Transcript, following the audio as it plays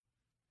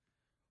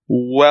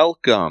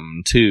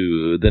Welcome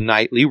to the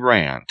Nightly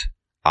Rant.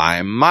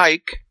 I'm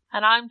Mike.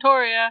 And I'm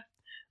Torya.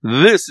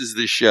 This is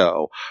the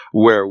show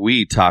where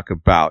we talk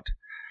about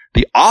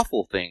the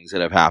awful things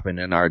that have happened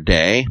in our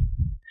day,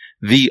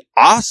 the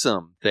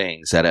awesome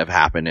things that have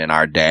happened in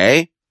our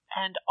day,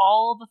 and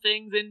all the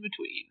things in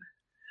between.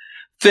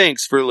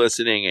 Thanks for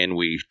listening, and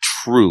we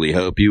truly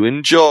hope you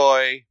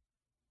enjoy.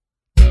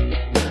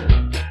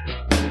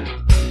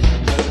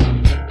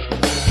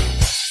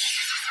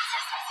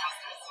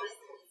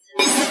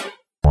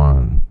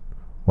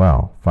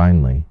 Well,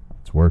 finally,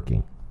 it's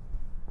working.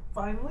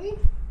 Finally?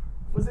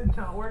 Was it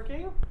not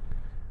working?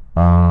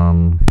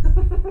 No,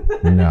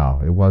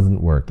 it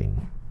wasn't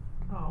working.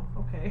 Oh,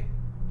 okay.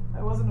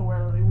 I wasn't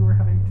aware that we were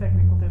having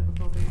technical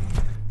difficulties.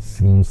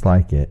 Seems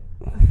like it.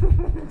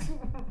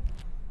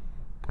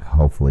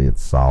 Hopefully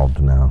it's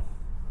solved now.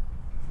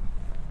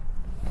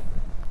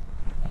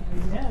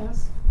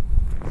 Yes.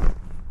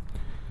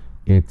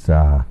 It's,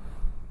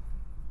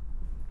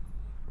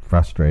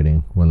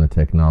 frustrating when the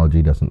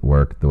technology doesn't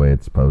work the way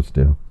it's supposed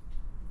to.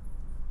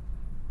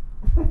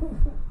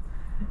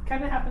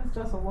 Kind of happens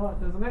to us a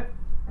lot, doesn't it?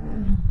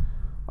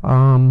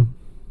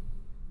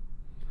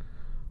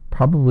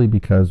 Probably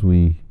because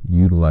we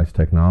utilize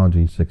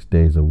technology 6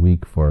 days a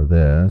week for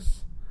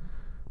this,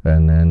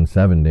 and then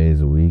 7 days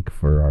a week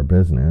for our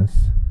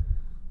business.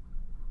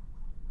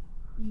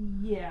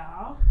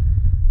 Yeah.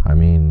 I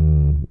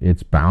mean,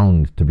 it's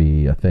bound to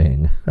be a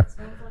thing. Sounds like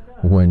that.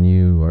 When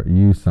you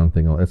use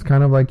something, it's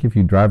kind of like if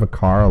you drive a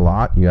car a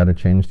lot, you got to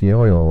change the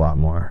oil a lot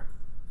more.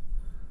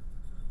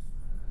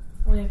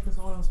 Well, yeah, because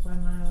oil's by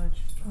mileage.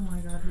 Oh my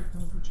god, here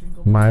comes the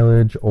jingle.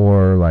 Mileage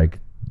or like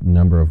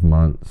number of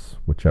months,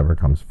 whichever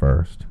comes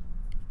first.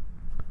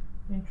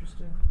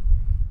 Interesting.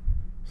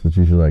 So it's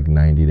usually like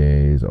 90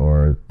 days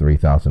or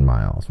 3,000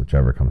 miles,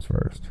 whichever comes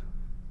first.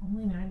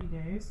 Only 90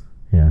 days?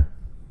 Yeah.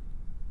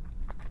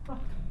 Huh.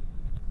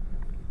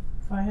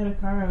 If I had a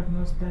car, I would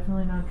most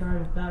definitely not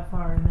drive it that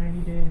far in 90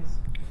 days.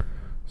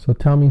 So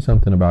tell me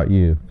something about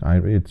you.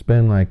 It's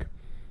been like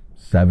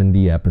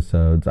 70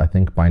 episodes. I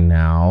think by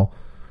now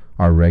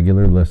our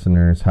regular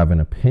listeners have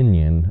an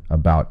opinion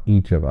about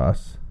each of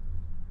us.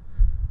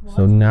 What?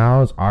 So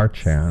now's our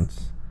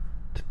chance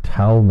to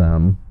tell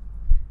them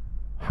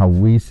how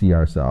we see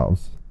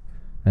ourselves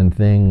and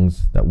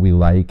things that we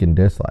like and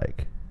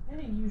dislike. I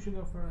think you should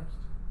go first.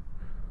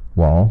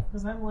 Well,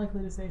 because I'm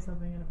likely to say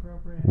something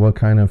inappropriate. What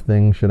kind of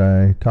thing should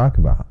I talk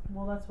about?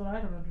 Well, that's what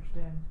I don't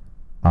understand.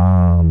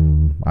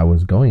 I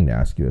was going to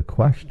ask you a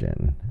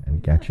question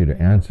and get you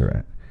to answer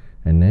it.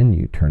 And then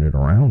you turn it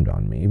around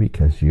on me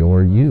because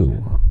you're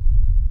you.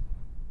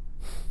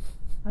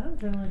 I don't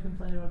generally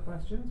complain about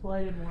questions. Well,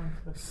 I did once.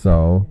 But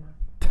so,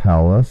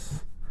 tell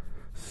us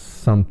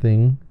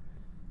something.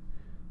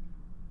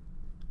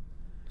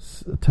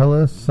 Tell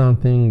us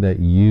something that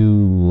you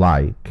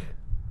like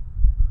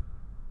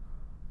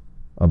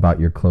about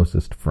your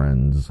closest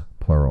friends,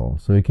 plural.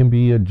 So it can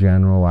be a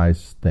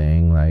generalized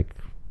thing, like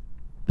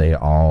they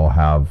all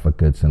have a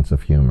good sense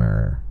of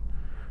humor.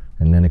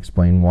 And then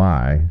explain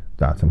why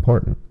that's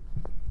important.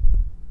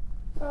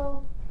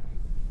 Well,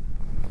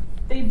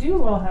 they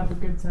do all have a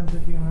good sense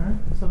of humor,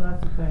 so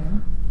that's a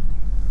thing.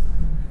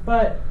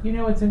 But, you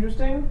know what's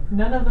interesting?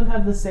 None of them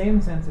have the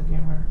same sense of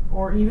humor,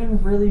 or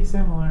even really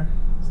similar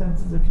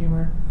senses of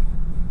humor.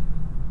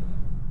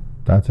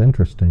 That's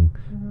interesting,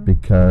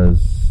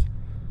 because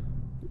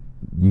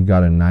you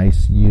got a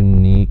nice,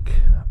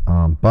 unique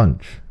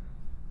bunch.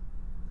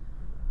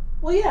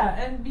 Well, yeah,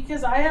 and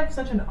because I have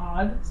such an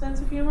odd sense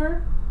of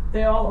humor,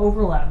 they all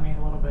overlap me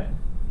a little bit.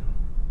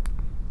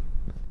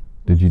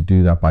 Did you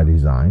do that by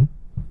design?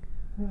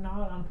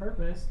 Not on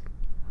purpose.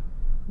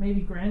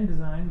 Maybe grand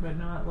design, but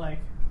not like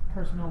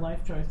personal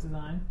life choice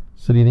design.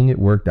 So do you think it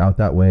worked out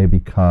that way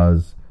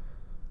because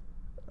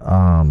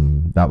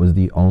that was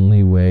the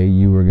only way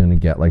you were going to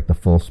get like the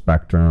full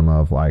spectrum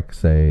of, like,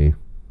 say,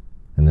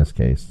 in this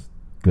case,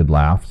 good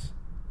laughs?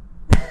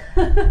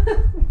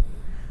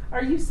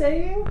 Are you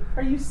saying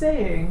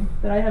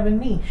that I have a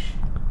niche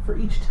for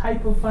each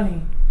type of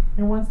funny?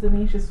 And once the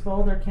niche is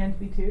full, there can't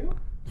be two?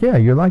 Yeah,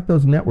 you're like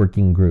those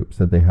networking groups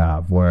that they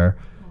have where,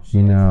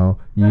 you know,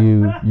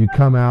 you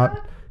come out,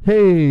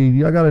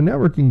 hey, I got a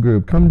networking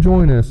group. Come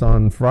join us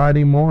on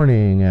Friday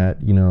morning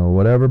at, you know,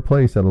 whatever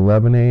place at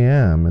 11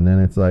 a.m. And then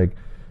it's like,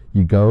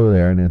 you go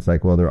there and it's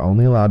like, well, they're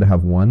only allowed to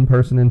have one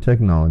person in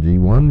technology,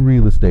 one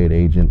real estate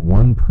agent,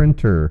 one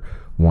printer,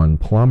 one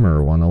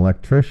plumber, one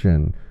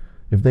electrician.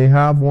 If they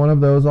have one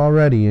of those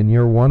already and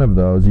you're one of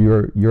those,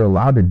 you're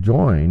allowed to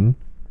join.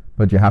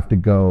 But you have to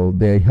go,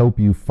 they help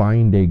you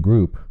find a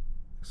group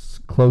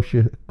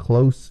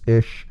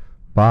close-ish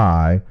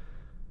by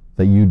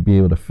that you'd be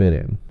able to fit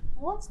in.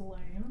 Well, that's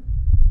lame.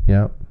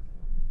 Yep.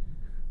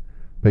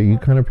 But you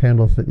kind of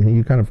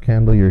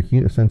handle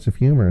your sense of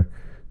humor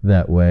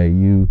that way.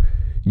 You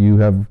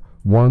have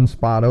one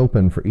spot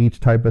open for each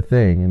type of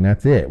thing, and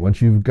that's it.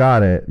 Once you've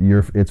got it,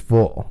 it's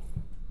full.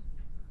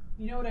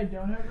 You know what I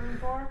don't have room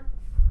for?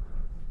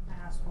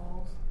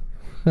 Assholes.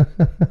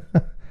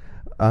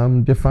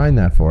 Define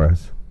that for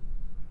us.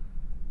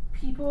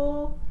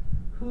 People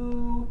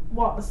who,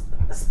 well,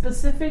 a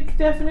specific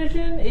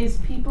definition is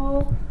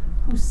people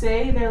who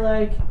say they're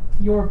like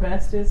your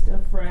bestest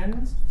of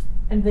friends,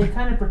 and they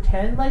kind of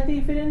pretend like they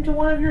fit into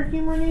one of your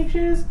humor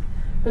niches,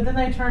 but then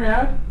they turn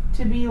out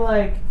to be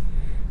like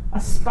a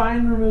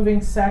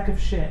spine-removing sack of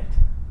shit.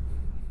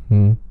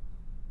 Hmm.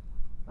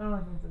 I don't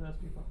have room for those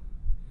people.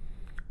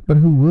 But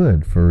who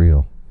would, for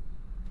real?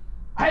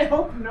 I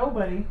hope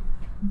nobody.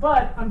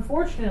 But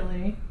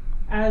unfortunately,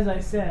 as I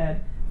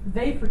said,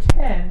 they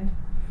pretend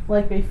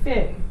like they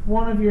fit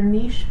one of your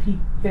niche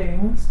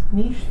things,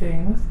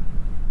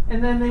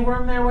 and then they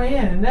worm their way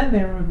in, and then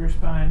they remove your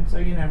spine, so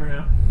you never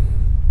know.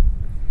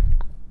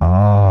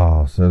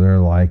 Oh, so they're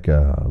like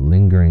a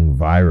lingering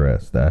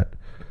virus that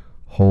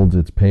holds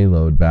its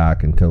payload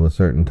back until a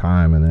certain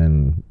time and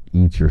then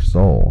eats your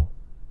soul.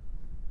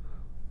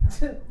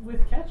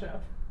 With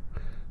ketchup.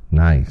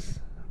 Nice.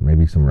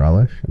 Maybe some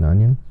relish and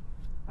onion?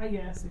 I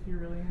guess, if you're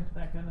really into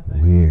that kind of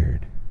thing.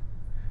 Weird.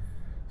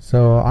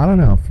 So, I don't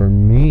know. For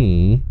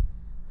me,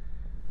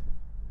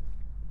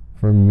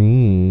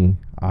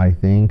 I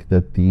think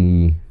that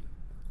the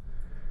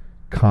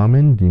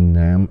common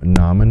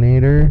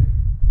denominator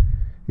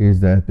is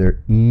that they're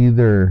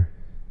either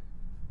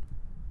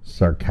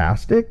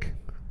sarcastic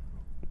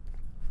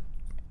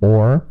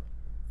or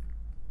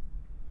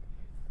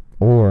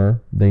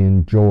they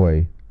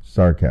enjoy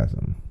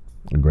sarcasm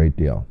a great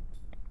deal.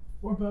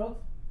 Or both.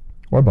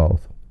 Or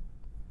both.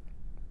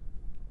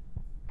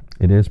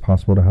 It is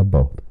possible to have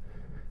both.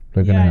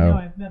 They're Yeah, gonna I have, know,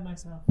 I've met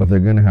myself. but they're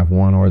going to have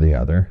one or the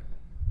other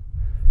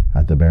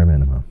at the bare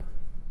minimum.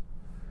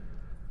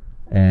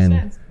 Makes And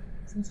sense,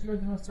 since you're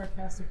the most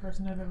sarcastic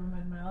person I've ever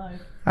met in my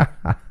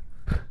life.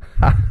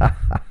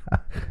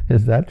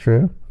 is that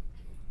true?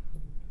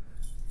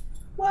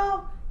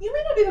 Well, you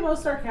may not be the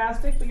most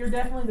sarcastic, but you're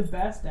definitely the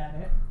best at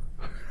it.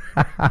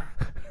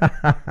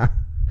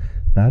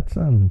 That's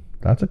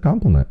a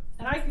compliment.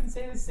 And I can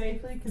say this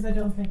safely because I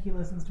don't think he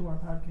listens to our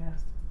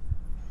podcast.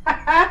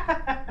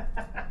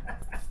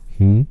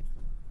 He?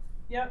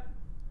 Yep.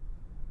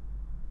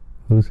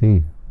 Who's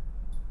he?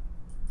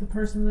 The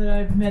person that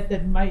I've met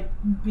that might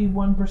be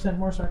 1%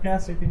 more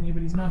sarcastic than you,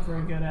 but he's not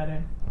very good at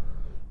it.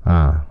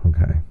 Ah,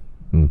 okay.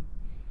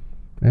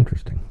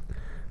 Interesting.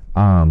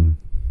 But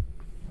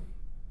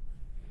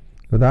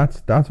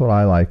that's what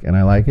I like, and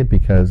I like it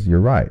because you're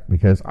right,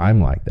 because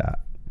I'm like that.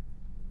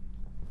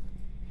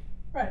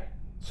 Right.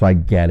 So I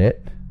get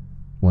it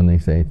when they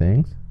say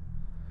things.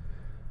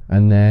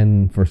 And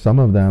then for some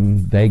of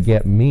them, they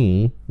get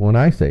me when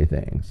I say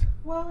things.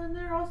 Well, and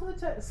they're also the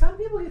type. Some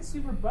people get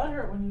super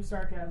butthurt when you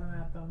sarcasm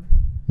at them.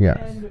 Yes.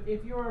 And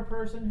if you're a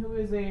person who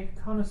is a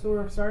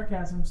connoisseur of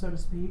sarcasm, so to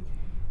speak,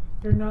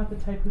 you're not the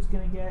type who's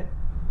going to get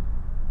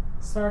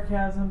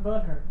sarcasm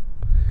butthurt.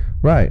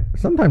 Right.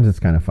 Sometimes it's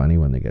kind of funny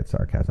when they get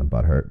sarcasm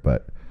butthurt,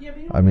 but Yeah,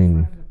 but you don't I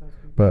mean, friends with those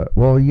people. but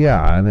well,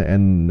 yeah,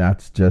 and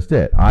that's just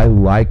it. I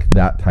like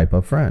that type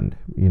of friend,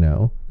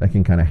 that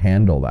can kind of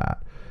handle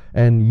that.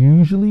 And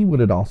usually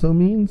what it also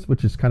means,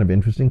 which is kind of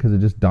interesting because it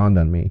just dawned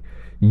on me,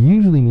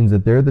 usually means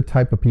that they're the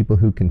type of people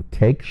who can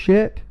take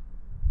shit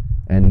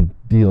and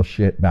deal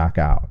shit back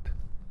out.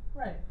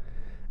 Right.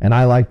 And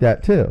I like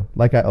that too.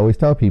 Like I always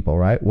tell people,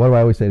 right? What do I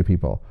always say to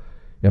people?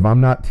 If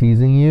I'm not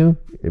teasing you,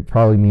 it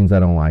probably means I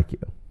don't like you.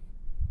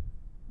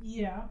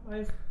 Yeah,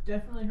 I've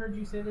definitely heard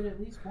you say that at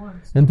least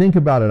once. And think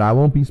about it. I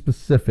won't be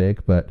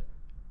specific, but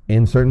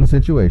in certain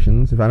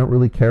situations, if I don't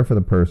really care for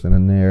the person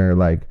and they're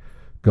like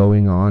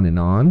going on and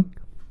on,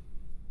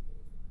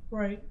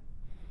 Right.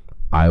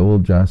 I will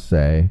just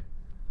say,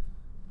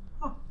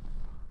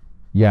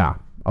 yeah,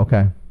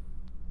 okay,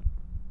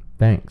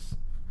 thanks.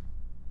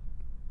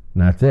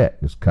 And that's it.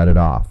 Just cut it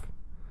off.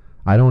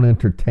 I don't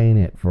entertain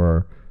it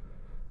for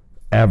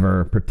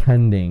ever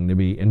pretending to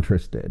be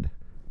interested,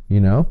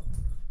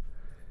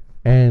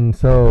 And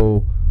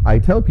so I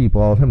tell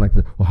people all the time, like,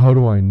 well, how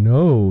do I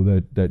know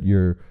that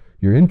you're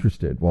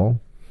interested? Well,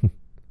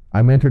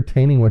 I'm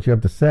entertaining what you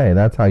have to say.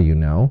 That's how you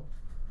know.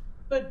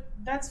 But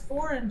that's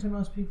foreign to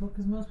most people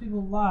because most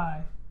people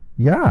lie.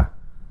 Yeah.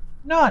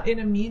 Not in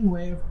a mean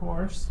way, of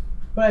course,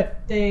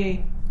 but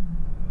they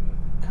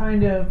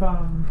kind of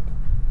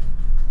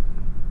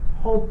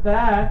hold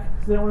back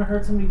because they don't want to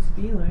hurt somebody's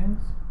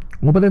feelings.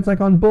 Well, but it's like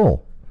on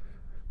Bull.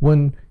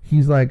 When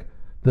he's like,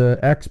 the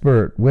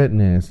expert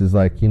witness is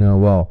like,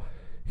 well,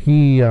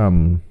 he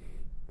had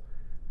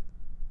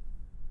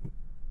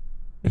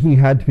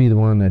to be the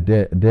one that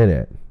did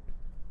it.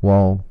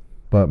 Well,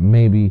 but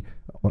maybe,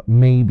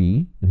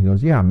 and he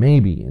goes, yeah,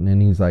 maybe. And then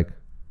he's like,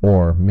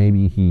 or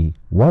maybe he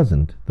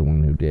wasn't the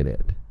one who did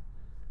it.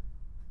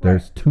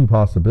 There's two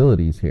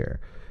possibilities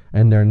here.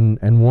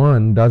 And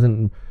one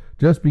doesn't,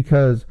 just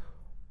because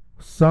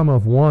some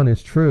of one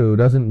is true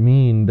doesn't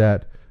mean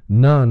that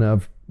none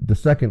of the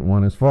second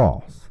one is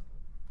false.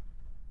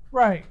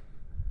 Right.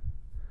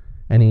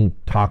 And he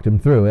talked him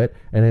through it,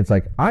 and it's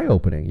like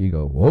eye-opening. You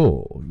go,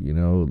 whoa,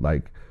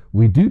 like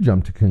we do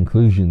jump to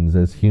conclusions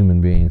as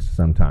human beings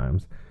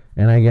sometimes.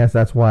 And I guess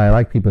that's why I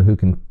like people who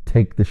can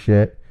take the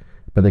shit,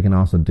 but they can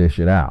also dish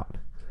it out.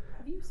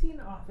 Have you seen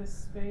Office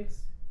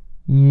Space?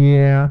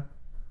 Yeah.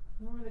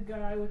 Remember the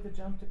guy with the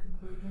jump to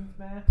conclusions,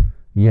 Matt?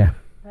 Yeah.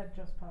 That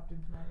just popped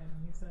into my head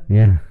when you said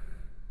Yeah.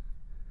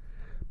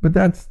 But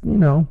that's,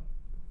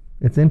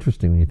 it's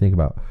interesting when you think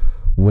about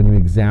when you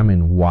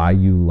examine why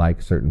you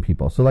like certain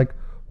people. So, like,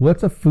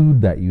 what's a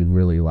food that you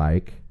really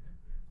like?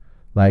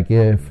 Like,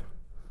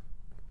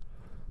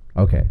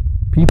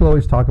 people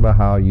always talk about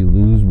how you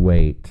lose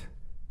weight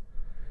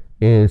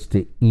is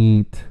to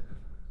eat.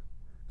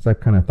 So I've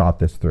kind of thought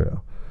this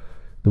through.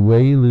 The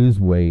way you lose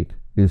weight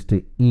is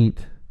to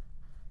eat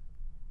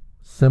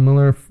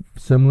similar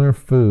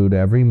food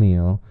every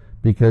meal,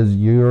 because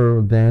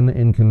you're then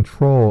in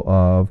control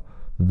of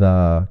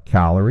the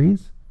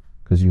calories,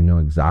 because you know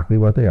exactly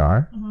what they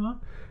are,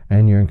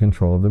 and you're in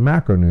control of the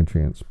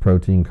macronutrients,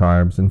 protein,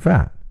 carbs, and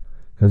fat,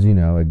 because you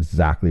know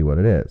exactly what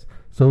it is.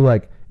 So,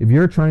 like, if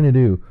you're trying to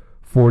do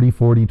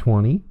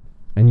 40-40-20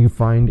 and you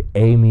find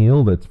a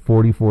meal that's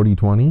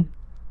 40-40-20,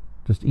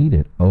 just eat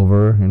it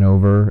over and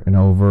over and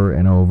over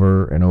and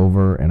over and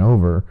over and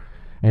over.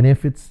 And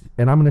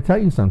I'm going to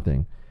tell you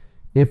something,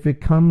 if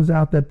it comes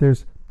out that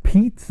there's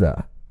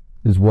pizza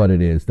is what it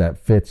is that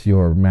fits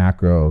your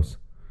macros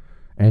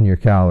and your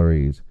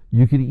calories,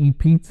 you could eat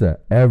pizza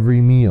every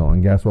meal,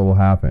 and guess what will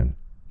happen?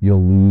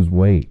 You'll lose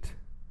weight.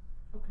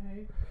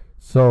 Okay.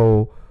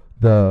 So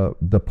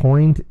the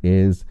point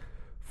is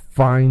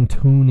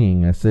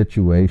fine-tuning a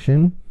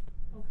situation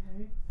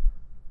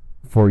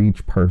for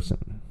each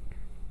person.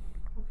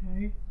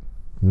 Okay.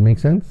 Does it make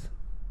sense?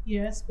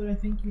 Yes, but I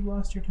think you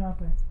lost your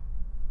topic.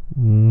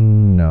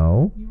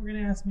 No. You were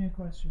going to ask me a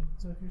question,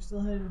 so if you're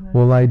still headed in that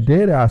Well, I direction.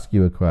 did ask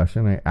you a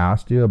question. I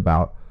asked you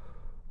about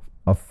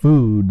a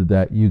food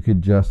that you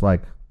could just,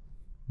 like,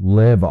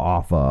 live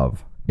off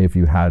of if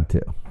you had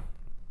to,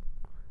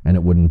 and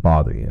it wouldn't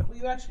bother you. Well,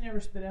 you actually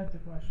never spit out the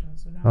question,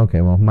 so now...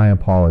 Okay, well, my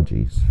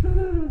apologies.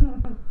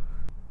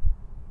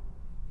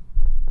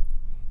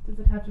 Does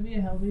it have to be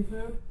a healthy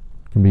food?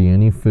 It can be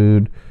any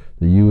food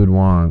that you would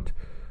want.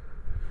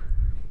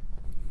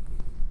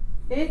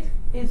 It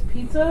is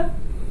pizza,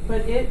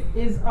 but it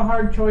is a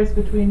hard choice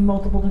between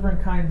multiple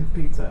different kinds of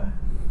pizza.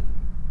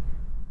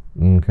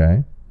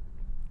 Okay.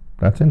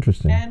 That's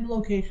interesting. And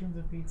locations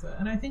of pizza.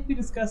 And I think we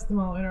discussed them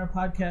all in our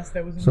podcast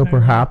that was So entirely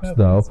perhaps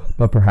about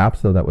pizza.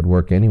 perhaps that would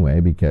work anyway,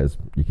 because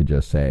you could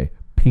just say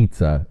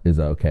pizza is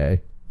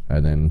okay,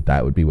 and then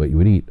that would be what you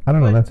would eat. I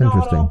don't know, that's not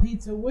interesting. all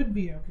pizza would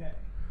be okay.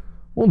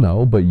 Well,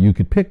 no, but you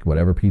could pick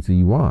whatever pizza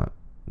you want.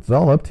 It's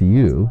all up to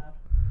you.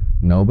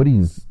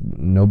 Nobody's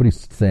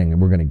saying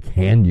we're going to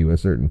hand you a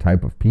certain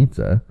type of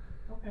pizza.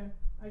 Okay,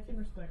 I can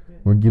respect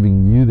it. We're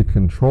giving you the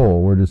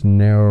control. We're just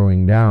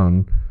narrowing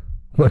down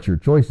what your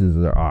choices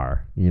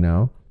are,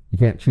 You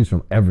can't choose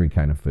from every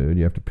kind of food.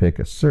 You have to pick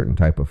a certain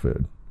type of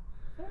food.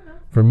 Fair enough.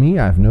 For me,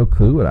 I have no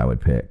clue what I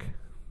would pick.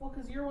 Well,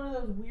 because you're one of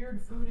those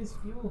weird food is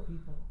fuel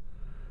people.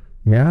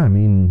 Yeah, I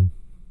mean,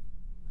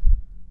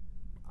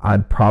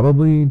 I'd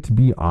probably, to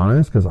be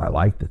honest, because I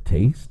like the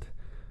taste,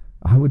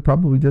 I would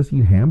probably just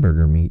eat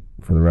hamburger meat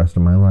for the rest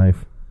of my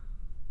life.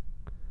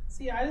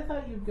 See, I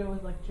thought you'd go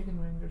with like chicken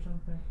wings or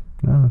something.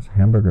 No, it's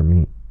hamburger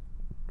meat.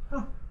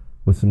 Huh.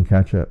 With some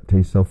ketchup.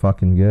 Tastes so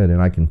fucking good.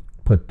 And I can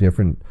put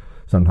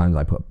sometimes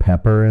I put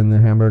pepper in the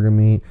hamburger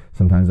meat.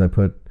 Sometimes I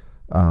put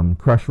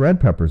crushed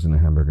red peppers in the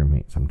hamburger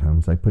meat.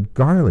 Sometimes I put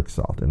garlic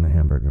salt in the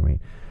hamburger meat.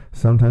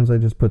 Sometimes I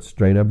just put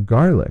straight up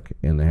garlic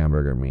in the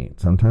hamburger meat.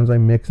 Sometimes I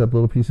mix up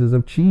little pieces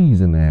of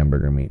cheese in the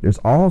hamburger meat. There's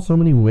so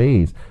many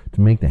ways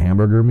to make the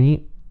hamburger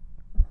meat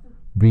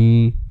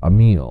be a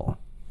meal.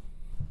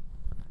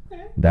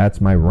 Okay. That's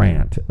my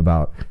rant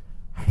about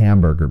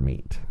hamburger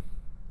meat.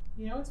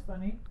 You know what's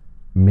funny?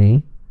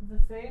 Me? The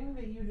thing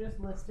that you just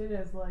listed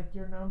as like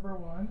your number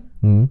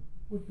one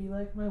would be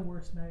like my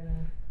worst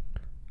nightmare.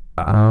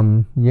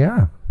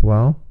 Yeah.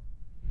 Well,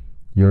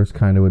 yours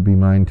kind of would be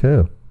mine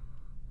too.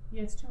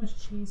 Yeah, it's too much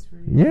cheese for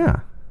you. Yeah.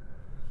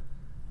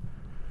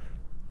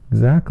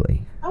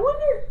 Exactly. I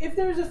wonder if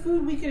there's a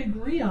food we could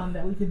agree on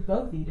that we could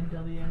both eat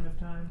until the end of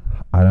time.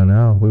 I don't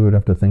know. We would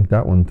have to think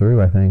that one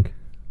through, I think.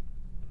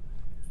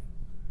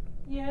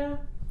 Yeah.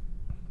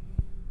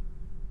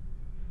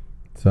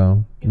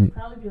 So. It would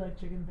probably be like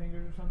chicken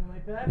fingers or something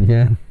like that.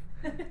 Yeah.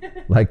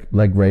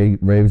 like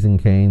Raves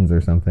and Canes or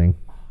something.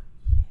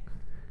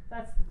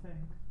 That's the thing.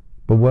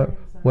 But what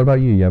about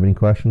you? You have any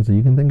questions that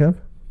you can think of?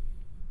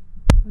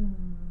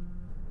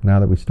 Now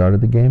that we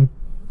started the game?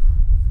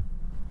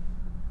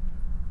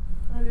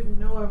 I didn't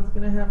know I was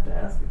going to have to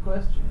ask a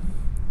question.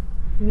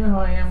 You know how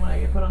I am when I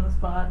get put on the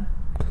spot.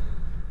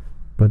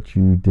 But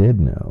you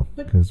did know,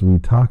 because we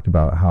talked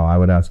about how I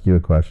would ask you a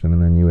question,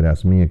 and then you would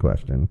ask me a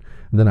question,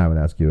 and then I would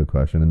ask you a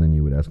question, and then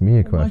you would ask me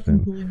a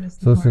question.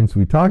 So since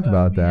we talked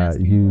about that,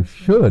 you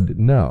should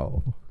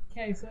know.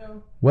 Okay,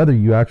 so whether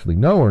you actually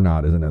know or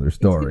not is another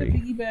story. It's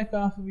going to piggyback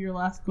off of your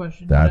last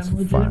question. That's I'm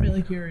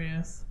legitimately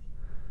curious.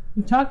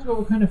 We've talked about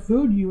what kind of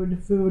food you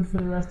would food for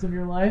the rest of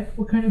your life.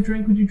 What kind of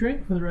drink would you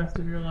drink for the rest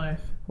of your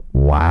life?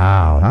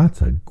 Wow, that's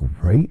a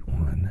great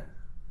one.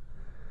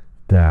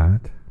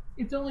 That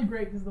it's only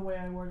great because the way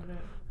I worded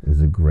it is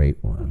a great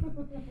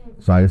one.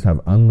 So I just have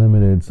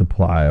unlimited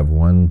supply of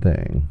one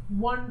thing.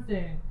 One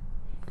thing.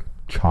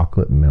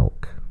 chocolate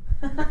milk.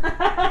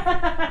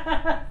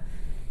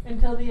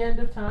 Until the end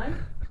of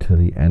time? To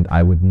the end.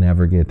 I would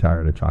never get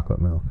tired of chocolate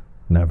milk.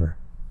 Never.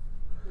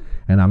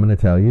 And I'm going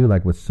to tell you,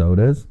 like with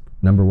sodas,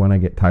 number one, I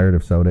get tired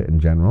of soda in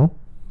general.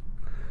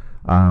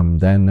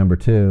 Then number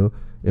two,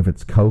 if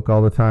it's Coke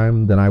all the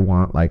time, then I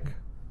want like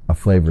a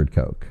flavored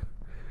Coke.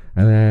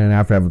 And then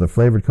after I have the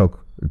flavored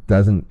Coke, it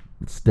doesn't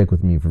stick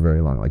with me for very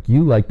long. Like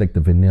you like the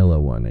vanilla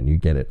one and you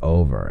get it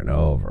over and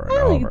over and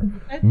over.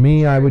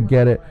 Me, I would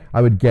get it.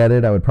 I would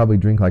probably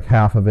drink like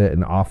half of it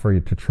and offer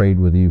it to trade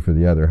with you for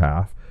the other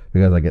half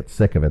because I get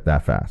sick of it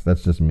that fast.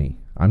 That's just me.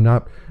 I'm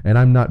not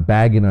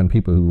bagging on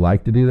people who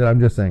like to do that. I'm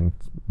just saying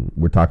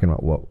we're talking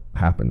about what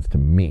happens to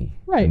me.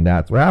 Right. And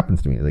that's what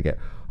happens to me. They get,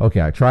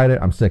 okay, I tried it.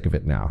 I'm sick of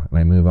it now. And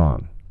I move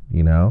on,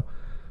 you know?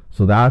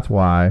 So that's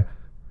why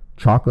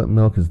chocolate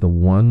milk is the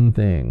one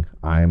thing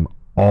I'm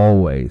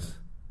always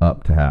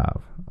up to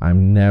have.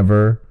 I'm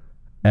never,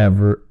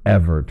 ever,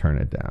 ever turn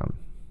it down.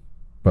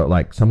 But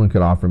like someone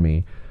could offer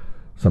me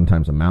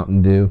sometimes a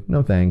Mountain Dew.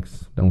 No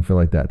thanks. Don't feel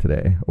like that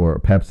today. Or a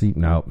Pepsi.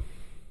 No.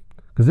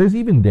 Because there's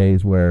even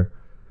days where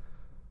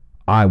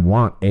I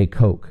want a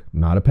Coke.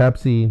 Not a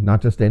Pepsi.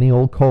 Not just any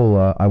old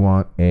cola. I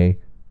want a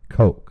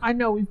Coke. I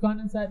know. We've gone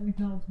inside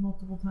McDonald's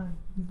multiple times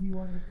because you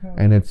wanted a Coke.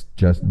 And it's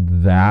just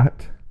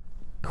that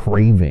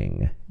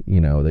craving,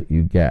 you know, that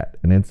you get.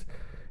 And it's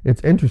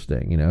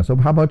interesting, you know. So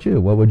how about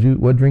you?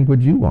 What drink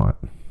would you want?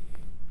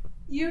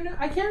 You know,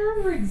 I can't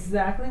remember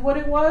exactly what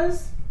it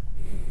was.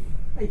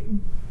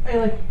 I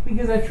like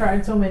because I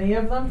tried so many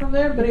of them from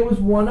there, but it was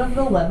one of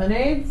the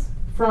lemonades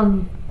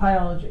from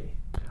Biology.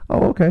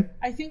 Oh, okay.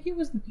 I think it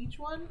was the peach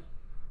one.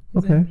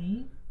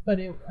 Okay. But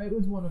it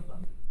was one of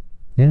them.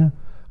 Yeah,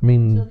 I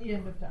mean, Till the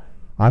end of time.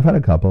 I've had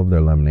a couple of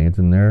their lemonades,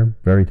 and they're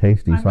very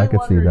tasty. So I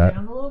could see that. I might water it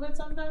down a little bit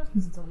sometimes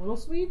because it's a little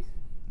sweet.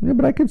 Yeah,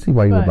 but I could see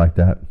why you would like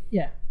that.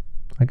 Yeah.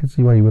 I could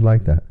see why you would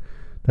like that.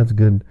 That's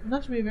good. And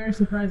that should be a very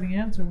surprising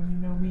answer when you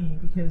know me,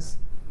 because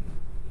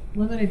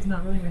lemonade's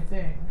not really my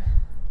thing.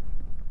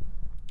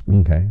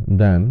 Okay,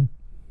 then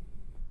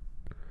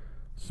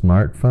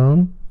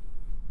smartphone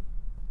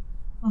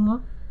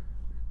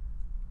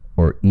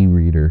or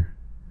e-reader?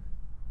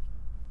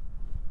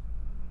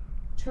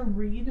 To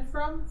read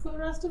from for the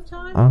rest of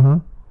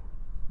time?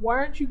 Why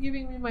aren't you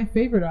giving me my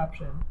favorite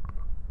option?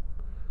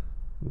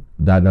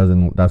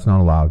 That's not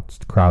allowed.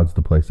 It crowds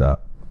the place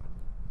up.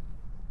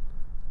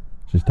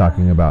 She's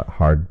talking about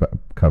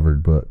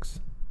hard-covered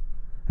books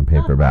and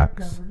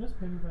paperbacks. Not hardcover, just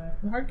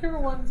paperback. The hardcover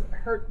ones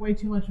hurt way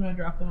too much when I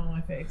drop them on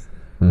my face.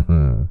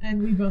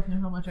 And we both know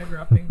how much I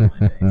drop things on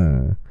my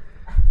face.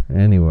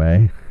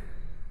 Anyway.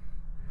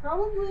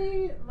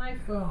 Probably my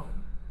phone.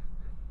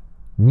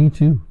 Me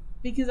too.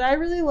 Because I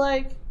really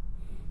like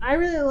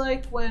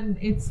when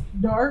it's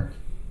dark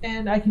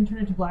and I can turn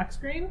it to black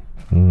screen.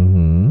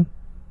 Mm-hmm.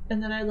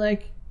 And then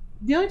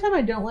the only time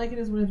I don't like it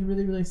is when it's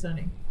really, really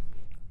sunny.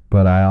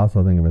 But I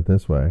also think of it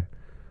this way.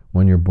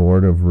 When you're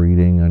bored of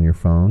reading on your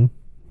phone,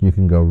 you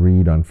can go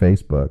read on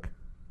Facebook.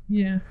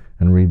 Yeah.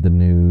 And read the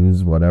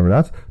news,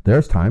 whatever.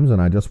 There's times when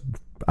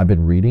I've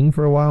been reading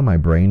for a while, my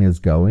brain is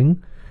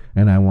going,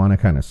 and I want to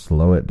kind of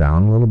slow it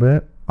down a little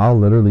bit. I'll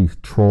literally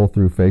troll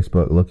through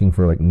Facebook looking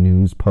for like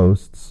news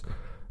posts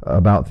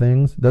about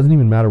things. It doesn't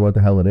even matter what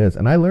the hell it is.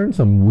 And I learned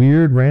some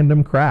weird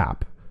random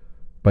crap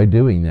by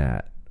doing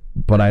that.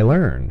 But I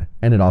learn.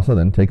 And it also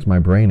then takes my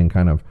brain and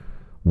kind of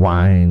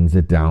winds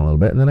it down a little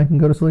bit, and then I can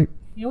go to sleep.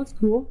 You know what's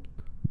cool?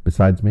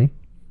 Besides me?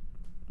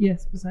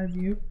 Yes, besides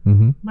you.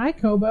 Mm-hmm. My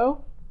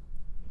Kobo,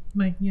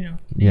 my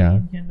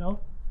Canadian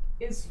Kindle,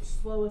 is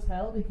slow as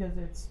hell because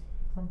it's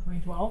from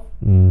 2012.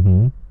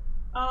 Mm-hmm.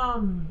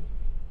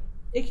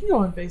 It can go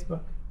on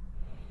Facebook.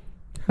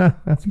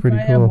 That's pretty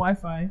cool. I have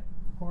Wi-Fi,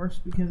 of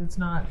course, because it's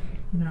not,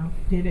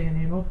 data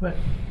enabled. But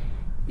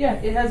yeah,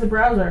 it has a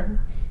browser.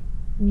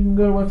 You can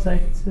go to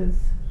websites.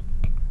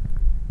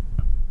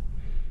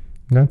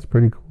 That's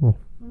pretty cool.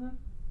 Mm-hmm.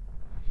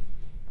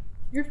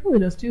 Yours probably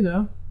does too,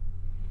 though.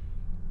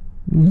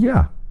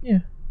 Yeah. Yeah.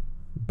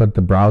 But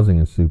the browsing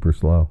is super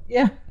slow.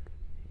 Yeah.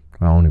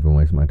 I won't even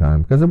waste my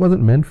time because it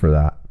wasn't meant for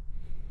that.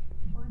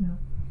 I know.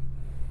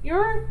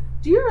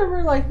 Do you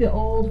remember like the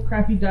old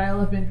crappy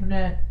dial-up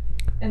internet,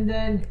 and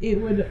then it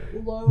would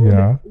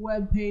load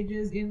web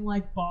pages in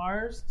like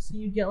bars, so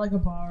you'd get like a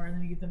bar, and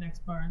then you get the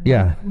next bar, and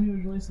then when it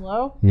was really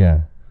slow.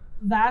 Yeah.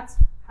 That's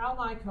how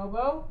my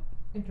Kobo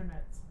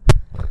internet's.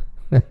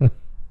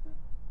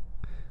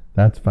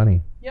 That's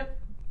funny. Yep.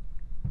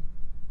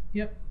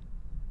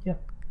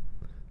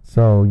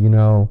 So, you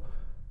know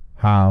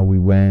how we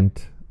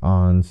went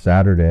on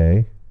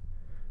Saturday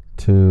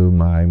to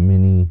my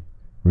mini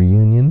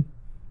reunion?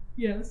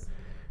 Yes.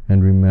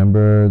 And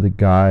remember the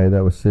guy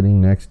that was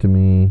sitting next to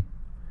me,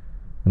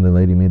 and the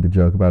lady made the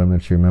joke about him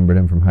that she remembered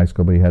him from high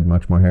school, but he had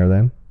much more hair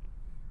then?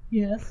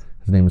 Yes.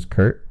 His name is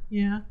Kurt.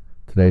 Yeah.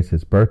 Today's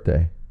his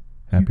birthday.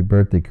 Happy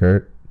birthday,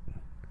 Kurt.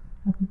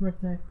 Happy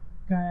birthday,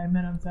 guy I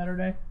met on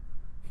Saturday.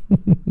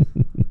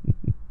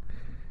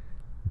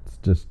 It's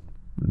just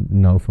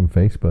know from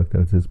Facebook that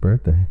it's his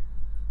birthday.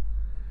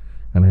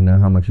 And I know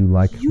how much you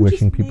like You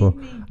wishing just made people.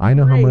 me I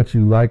know how break much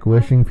you like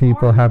wishing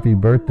people happy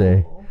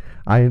birthday. rule.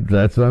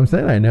 That's what I'm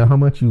saying. I know how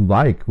much you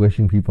like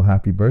wishing people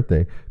happy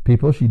birthday.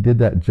 People, she did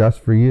that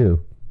just for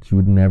you. She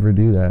would never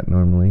do that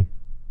normally.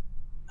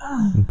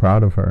 I'm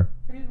proud of her.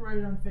 I didn't write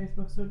it on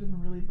Facebook, so it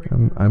didn't really break.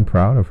 I'm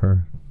proud of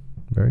her.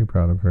 Very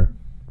proud of her.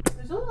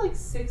 There's only like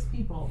 6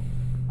 people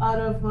out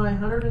of my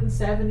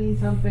 170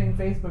 something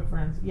Facebook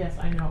friends. Yes,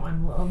 I know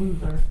I'm a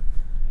loser.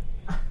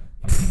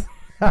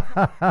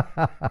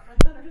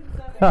 170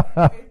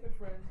 Facebook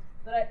friends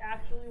that I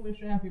actually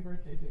wish a happy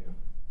birthday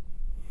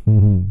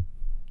to.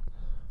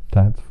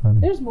 That's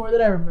funny. There's more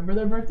that I remember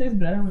their birthdays,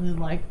 but I don't really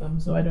like them,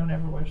 so I don't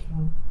ever wish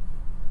them.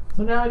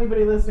 So now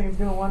anybody listening is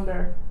gonna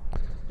wonder: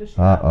 does she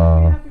not wish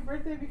me a happy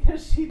birthday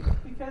because she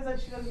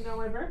doesn't know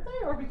my birthday,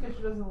 or because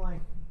she doesn't like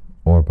me?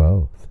 Or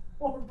both.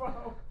 Or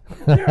both.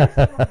 There are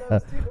some of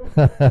those too.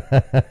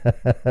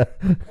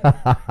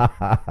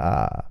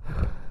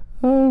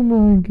 Oh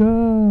my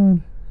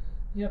god.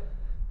 Yep.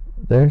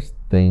 There's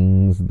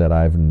things that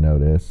I've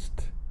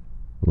noticed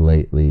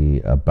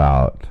lately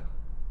about,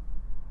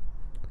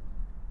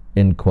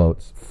 in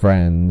quotes,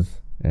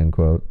 friends, end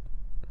quote,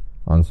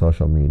 on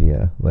social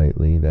media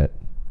lately that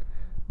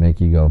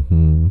make you go,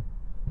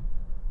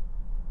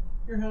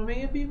 You're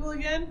homing at people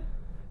again?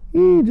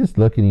 You just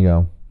look and you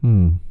go,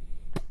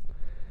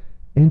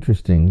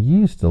 interesting. You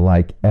used to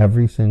like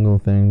every single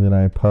thing that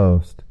I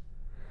post.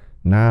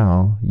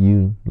 Now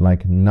you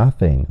like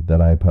nothing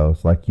that I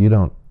post. Like you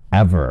don't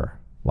ever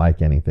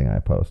like anything I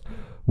post,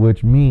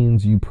 which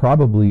means you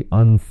probably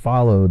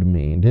unfollowed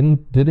me.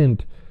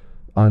 Didn't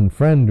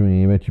unfriend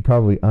me, but you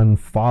probably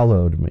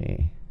unfollowed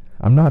me.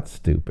 I'm not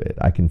stupid.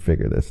 I can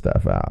figure this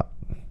stuff out.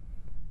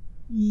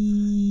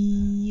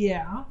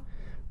 Yeah.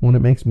 When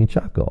it makes me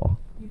chuckle.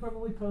 You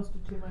probably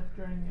posted too much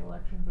during the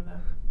election for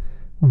them.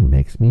 When it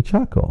makes me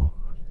chuckle.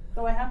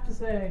 Though I have to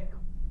say,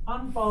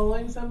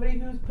 unfollowing somebody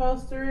whose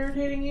posts are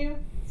irritating you,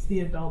 it's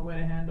the adult way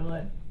to handle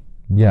it.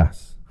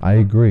 Yes, I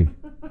agree.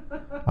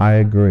 I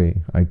agree.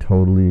 I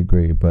totally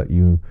agree. But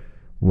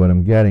what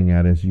I'm getting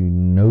at is you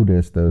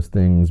notice those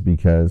things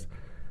because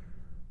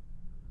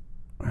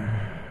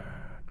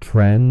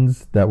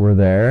trends that were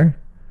there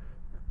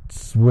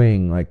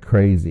swing like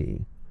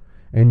crazy.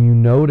 And you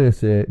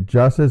notice it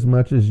just as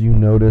much as you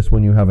notice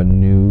when you have a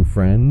new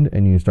friend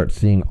and you start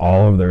seeing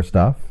all of their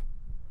stuff.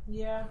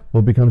 Yeah.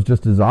 Well, it becomes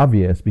just as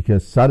obvious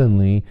because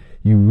suddenly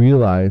you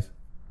realize,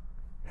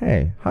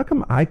 hey, how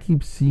come I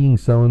keep seeing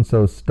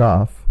so-and-so's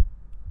stuff,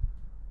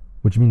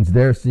 which means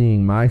they're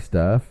seeing my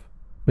stuff,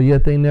 but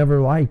yet they never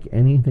like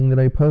anything that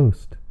I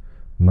post?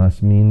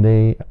 Must mean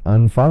they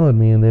unfollowed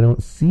me and they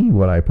don't see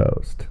what I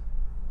post.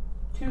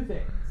 2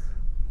 things.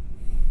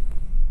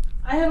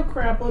 I have a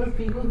crap load of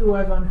people who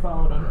I've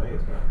unfollowed on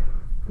Facebook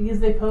because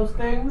they post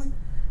things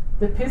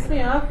that piss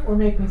me off or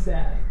make me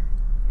sad.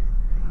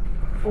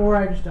 Or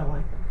I just don't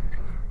like them.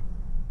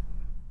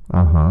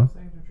 Those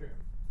things are true.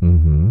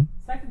 Mm-hmm.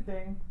 Second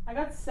thing, I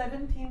got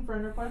 17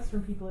 friend requests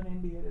from people in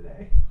India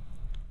today.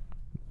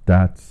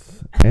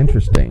 That's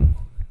interesting.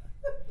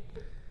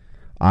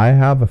 I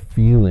have a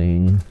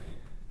feeling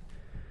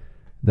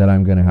that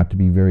I'm going to have to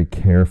be very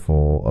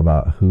careful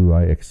about who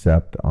I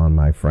accept on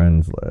my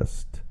friends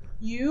list.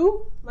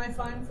 You, my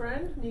fine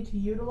friend, need to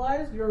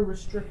utilize your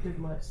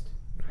restricted list.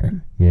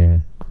 Yeah.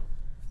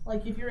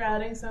 Like if you're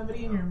adding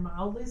somebody and you're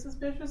mildly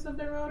suspicious of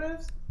their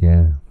motives,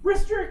 Yeah.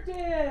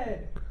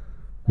 restricted!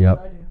 That's Yep.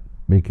 what I do.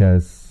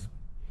 Because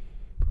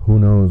who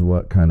knows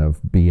what kind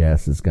of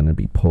BS is going to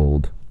be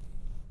pulled.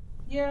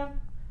 Yeah.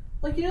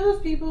 Like, you know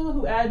those people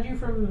who add you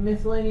from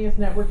miscellaneous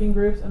networking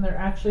groups and they're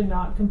actually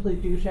not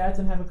complete doucheheads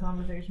and have a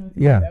conversation with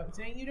you without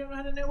saying you don't know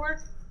how to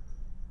network?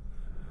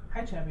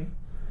 Hi, Chubby.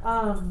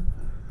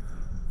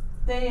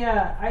 They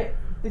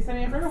sent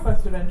me a friend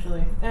request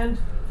eventually, and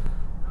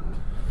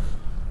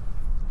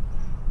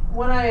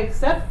when I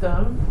accept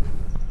them,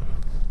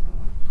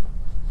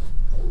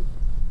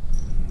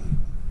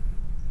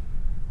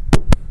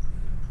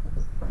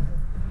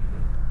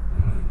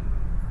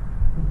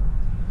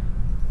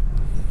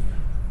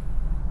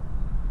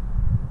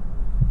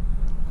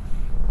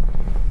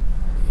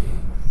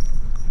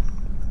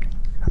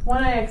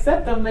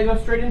 they go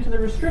straight into the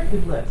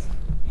restricted list.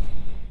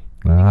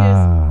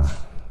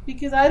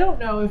 Because I don't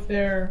know if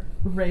they're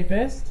a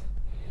rapist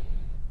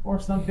or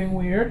something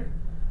weird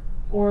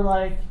or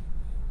like...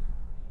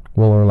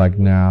 Well, or like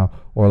now,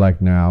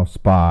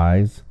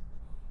 spies.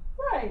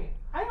 Right.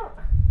 I don't...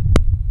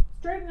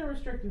 Straight in the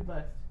restricted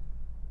list.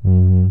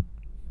 Mm-hmm.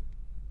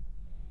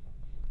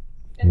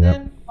 And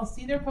then I'll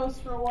see their posts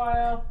for a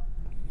while,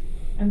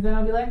 and then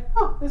I'll be like,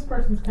 oh, this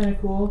person's kind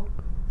of cool.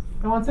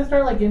 And once I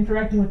start like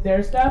interacting with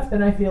their stuff,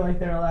 then I feel like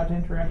they're allowed to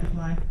interact with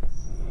mine.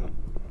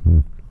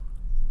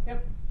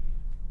 Yep.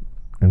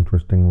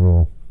 Interesting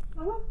rule.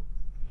 Uh-huh.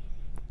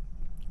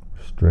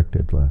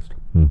 Restricted list.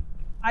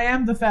 I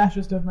am the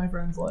fascist of my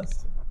friends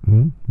list.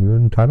 You're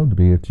entitled to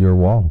be. It's your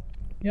wall.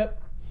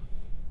 Yep.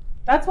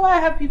 That's why I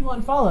have people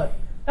unfollowed.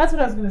 That's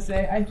what I was going to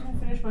say. I didn't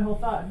finish my whole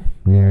thought.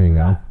 There you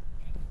go.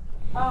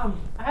 I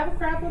have a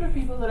crap load of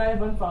people that I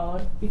have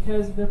unfollowed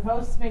because their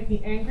posts make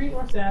me angry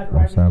or sad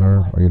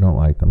or you don't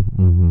like them.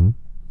 Mm-hmm.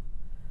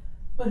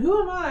 But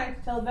who am I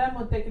to tell them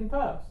what they can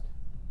post?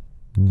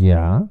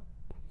 Yeah.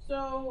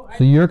 So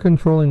you're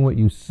controlling what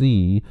you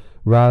see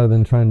rather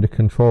than trying to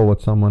control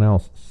what someone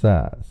else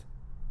says.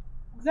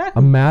 Exactly.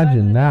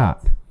 Imagine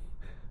that.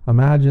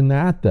 Imagine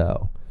that,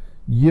 though.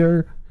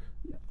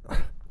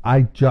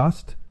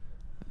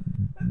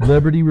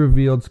 Liberty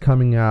Revealed's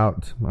coming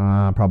out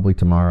probably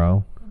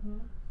tomorrow. Mm-hmm.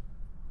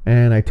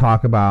 And I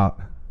talk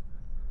about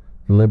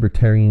the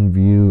libertarian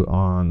view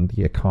on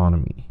the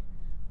economy.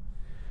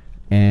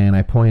 And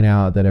I point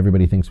out that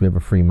everybody thinks we have a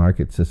free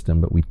market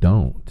system, but we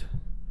don't.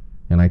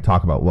 And I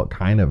talk about what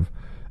kind of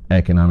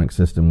economic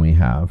system we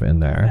have in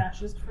there.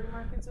 Fascist free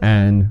market system?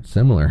 And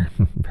similar.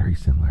 Very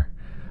similar.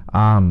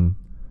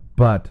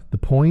 But the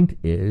point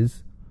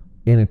is,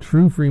 in a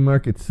true free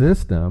market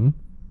system,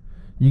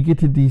 you get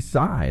to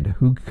decide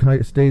who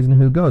stays and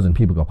who goes. And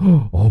people go,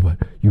 oh, but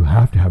you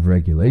have to have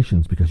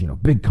regulations because,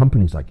 big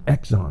companies like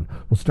Exxon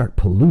will start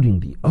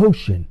polluting the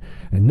ocean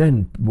and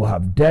then we'll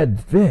have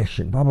dead fish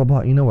and blah, blah,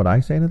 blah. You know what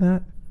I say to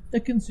that? The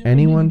consumer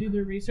need to do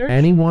their research?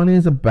 Anyone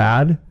is a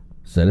bad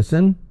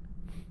citizen,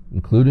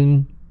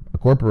 including a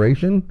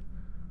corporation,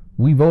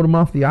 we vote them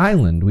off the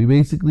island. We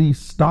basically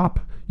stop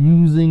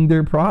using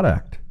their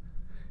product.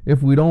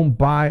 If we don't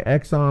buy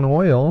Exxon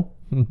oil,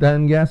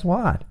 then guess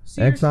what?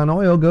 So Exxon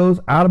oil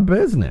goes out of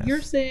business. You're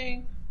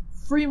saying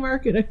free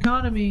market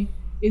economy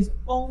is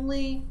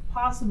only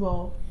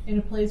possible in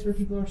a place where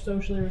people are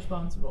socially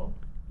responsible.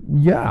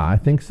 Yeah, I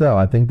think so.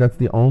 I think that's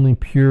the only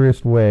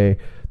purest way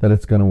that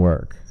it's going to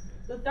work.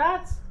 So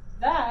that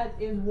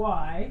is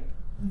why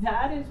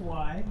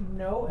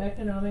no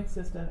economic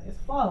system is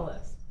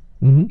flawless.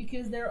 Mm-hmm.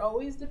 Because they're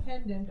always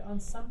dependent on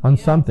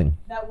something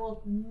that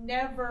will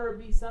never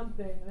be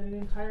something that an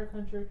entire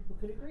country of people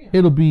could agree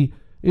on.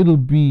 It'll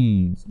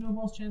be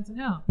snowball's chance in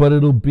hell. But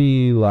it'll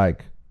be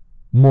like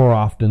more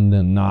often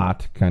than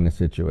not kind of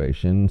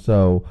situation.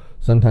 So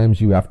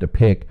sometimes you have to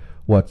pick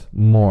what's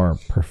more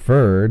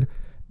preferred.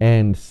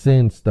 And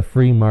since the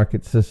free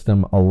market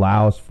system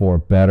allows for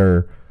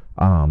better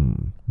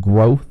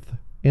growth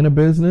in a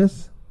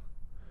business,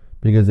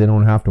 because they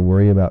don't have to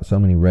worry about so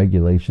many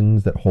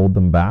regulations that hold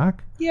them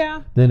back,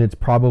 yeah, then it's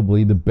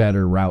probably the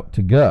better route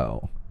to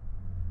go.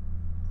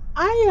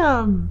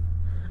 I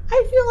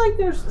feel like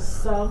there's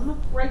some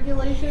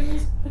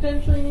regulations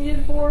potentially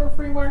needed for a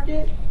free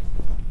market.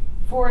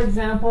 For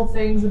example,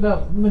 things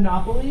about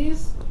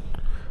monopolies.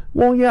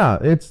 Well, yeah,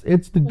 it's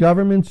the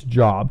government's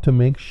job to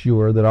make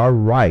sure that our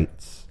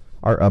rights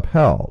are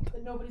upheld.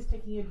 That nobody's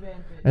taking advantage.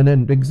 And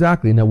then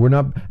exactly, no, we're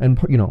not. And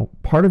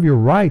part of your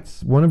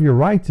rights, one of your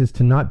rights, is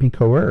to not be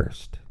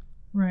coerced.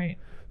 Right.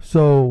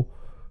 So,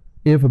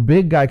 if a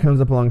big guy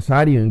comes up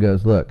alongside of you and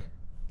goes, "Look,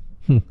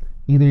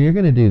 either you're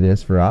going to do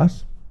this for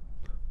us,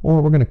 or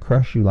we're going to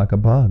crush you like a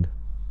bug,"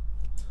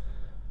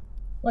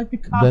 like the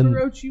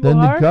cockroach then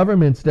the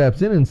government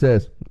steps in and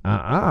says,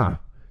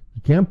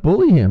 you can't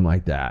bully him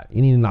like that.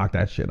 You need to knock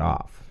that shit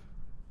off.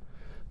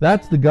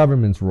 That's the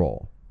government's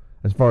role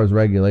as far as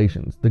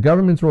regulations. The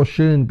government's role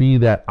shouldn't be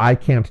that I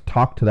can't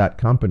talk to that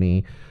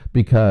company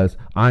because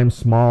I'm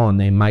small and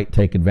they might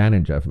take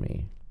advantage of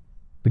me.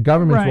 The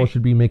government's role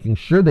should be making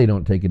sure they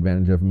don't take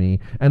advantage of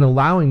me and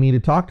allowing me to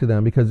talk to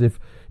them, because if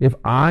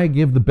I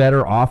give the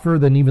better offer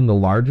than even the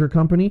larger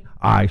company,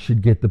 I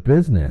should get the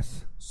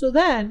business. So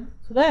then,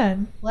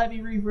 let me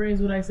rephrase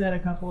what I said a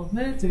couple of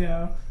minutes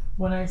ago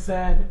when I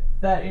said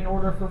that in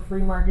order for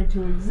free market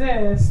to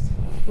exist,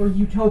 or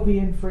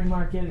utopian free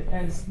market,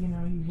 as you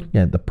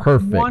would the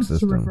perfect want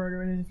system to refer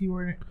to it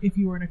if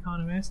you were an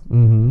economist.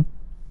 Mm-hmm.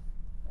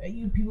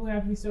 People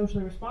have to be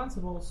socially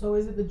responsible. So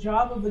is it the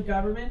job of the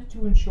government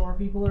to ensure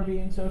people are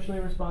being socially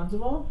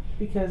responsible?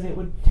 Because it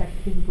would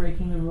technically be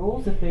breaking the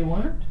rules if they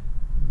weren't.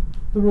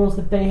 The rules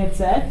that they had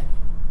set.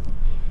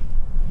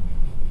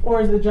 Or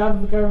is it the job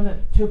of the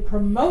government to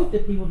promote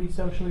that people be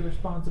socially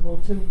responsible,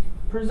 to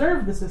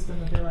preserve the system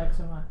that they like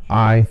so much?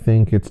 I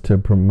think it's to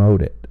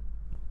promote it.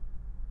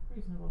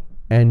 Reasonable.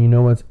 And you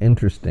know what's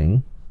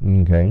interesting?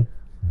 Okay.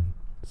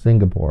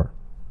 Singapore.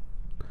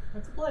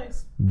 That's a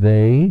place.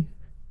 They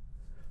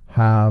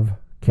have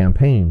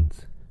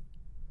campaigns.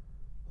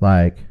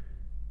 Like,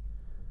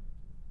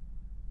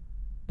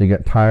 they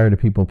got tired of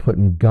people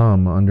putting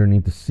gum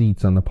underneath the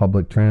seats on the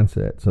public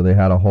transit. So they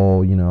had a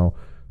whole,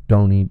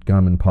 don't eat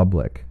gum in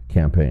public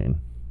campaign.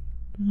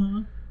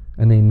 Mm-hmm.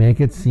 And they make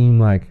it seem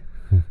like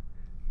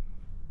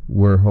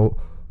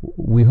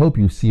we hope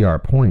you see our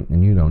point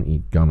and you don't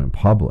eat gum in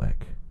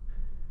public.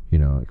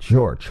 It's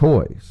your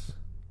choice.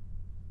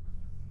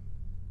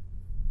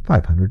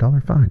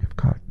 $500 fine if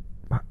caught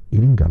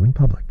eating gum in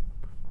public.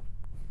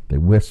 They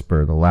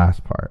whisper the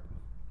last part,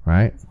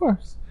 right? Of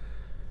course.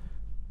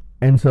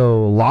 And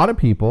so a lot of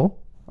people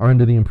are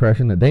under the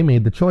impression that they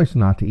made the choice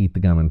not to eat the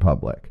gum in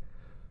public.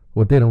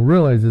 What they don't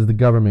realize is the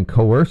government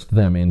coerced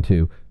them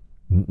into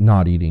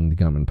not eating the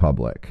gum in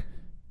public.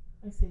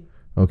 I see.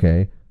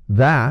 Okay,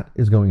 that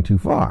is going too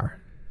far.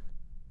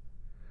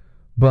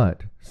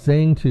 But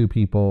saying to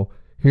people,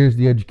 here's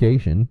the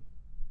education.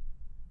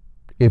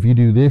 If you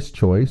do this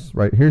choice,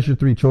 right, here's your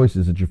 3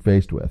 choices that you're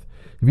faced with.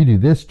 If you do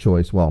this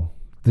choice, well,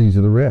 these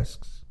are the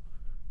risks.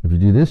 If you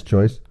do this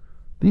choice,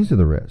 these are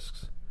the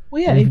risks.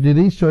 Well, yeah. And if you do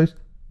these choice,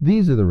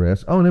 these are the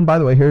risks. Oh, and then by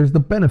the way, here's the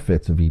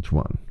benefits of each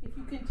one. If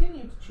you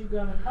continue to chew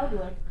gum in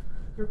public,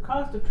 your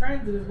cost of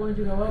transit is going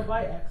to go up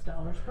by X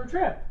dollars per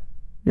trip.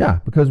 Yeah,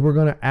 because we're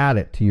going to add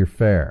it to your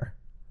fare.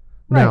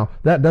 Right. Now,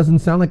 that doesn't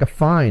sound like a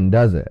fine,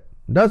 does it?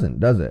 Doesn't,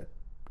 does it?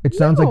 It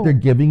sounds like they're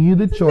giving you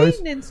the choice.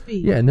 Maintenance fee.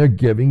 Yeah, and they're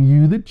giving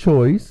you the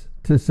choice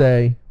to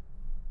say,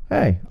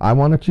 hey, I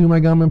want to chew my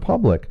gum in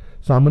public,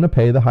 so I'm going to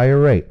pay the higher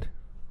rate.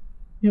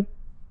 Yep.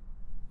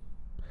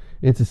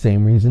 It's the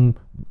same reason,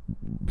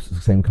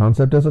 same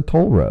concept as a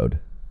toll road.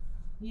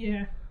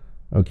 Yeah.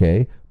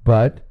 Okay,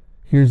 but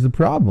here's the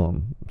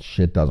problem.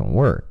 Shit doesn't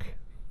work.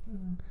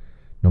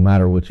 No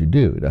matter what you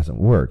do, it doesn't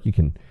work. You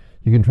can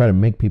try to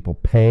make people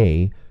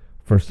pay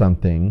for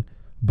something,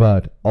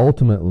 but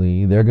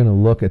ultimately they're going to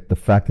look at the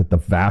fact that the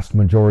vast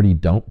majority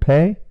don't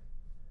pay,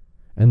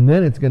 and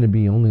then it's going to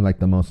be only like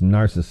the most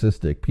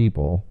narcissistic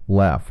people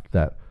left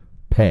that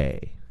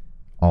pay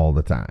all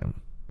the time.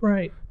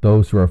 Right.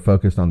 Those who are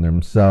focused on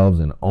themselves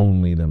and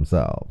only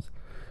themselves.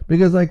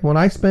 Because like when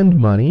I spend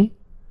money,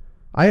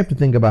 I have to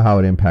think about how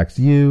it impacts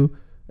you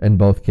and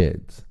both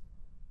kids.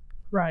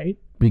 Right.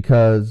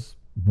 Because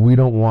we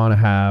don't want to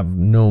have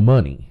no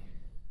money.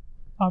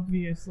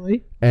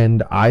 Obviously.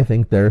 And I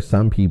think there are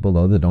some people,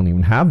 though, that don't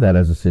even have that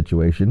as a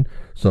situation.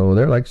 So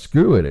they're like,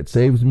 screw it. It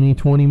saves me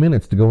 20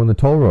 minutes to go in the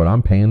toll road.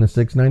 I'm paying the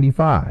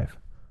 $6.95.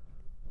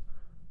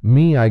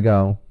 Me, I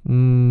go,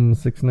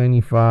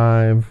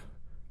 $6.95,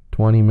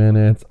 20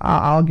 minutes.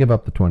 I'll give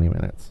up the 20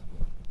 minutes.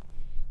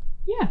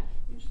 Yeah.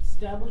 You're just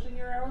establishing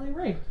your hourly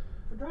rate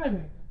for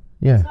driving.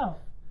 Yeah. Yourself.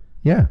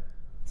 Yeah.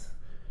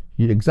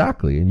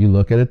 Exactly. And you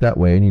look at it that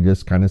way and you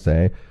just kind of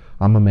say,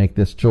 I'm going to make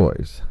this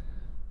choice.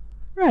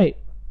 Right.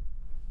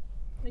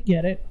 I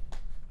get it.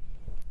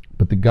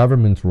 But the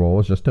government's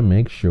role is just to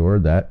make sure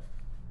that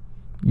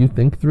you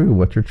think through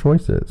what your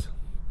choice is.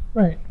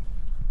 Right.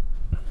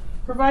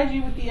 Provide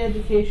you with the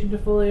education to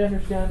fully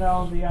understand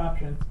all of the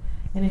options.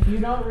 And if you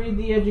don't read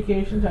the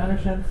education to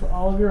understand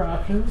all of your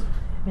options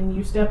and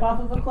you step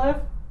off of a cliff,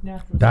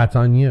 that's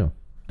on you.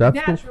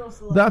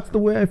 That's the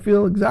way I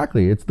feel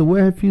exactly. It's the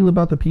way I feel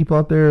about the people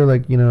out there.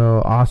 Like, you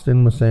know,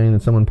 Austin was saying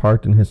that someone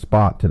parked in his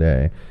spot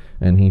today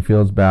and he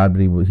feels bad,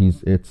 but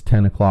it's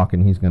 10 o'clock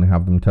and he's going to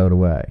have them towed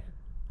away.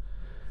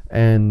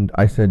 And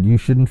I said, you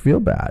shouldn't feel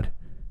bad.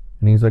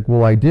 And he's like,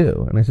 well, I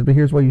do. And I said, but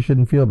here's why you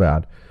shouldn't feel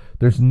bad.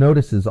 There's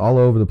notices all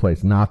over the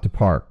place not to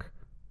park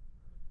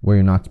where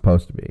you're not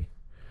supposed to be.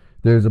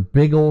 There's a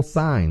big old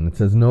sign that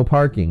says no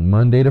parking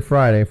Monday to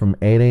Friday from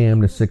 8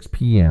 a.m. to 6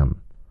 p.m.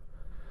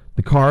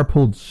 The car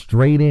pulled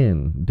straight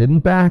in, didn't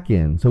back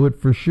in, so it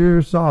for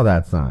sure saw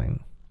that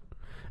sign.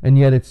 And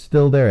yet it's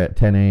still there at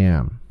 10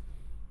 a.m.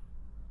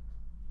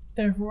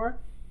 Therefore,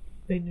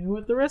 they knew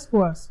what the risk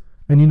was.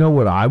 And you know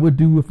what I would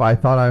do if I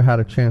thought I had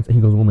a chance? He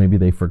goes, well, maybe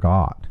they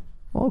forgot.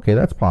 Well, okay,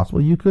 that's possible.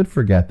 You could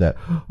forget that,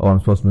 oh, I'm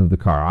supposed to move the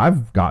car.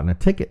 I've gotten a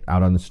ticket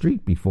out on the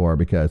street before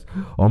because,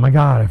 oh my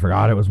God, I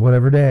forgot it was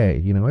whatever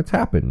day. You know, it's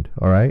happened,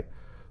 all right?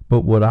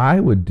 But what I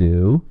would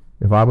do,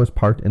 if I was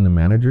parked in the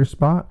manager's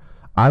spot,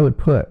 I would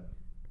put,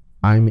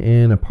 I'm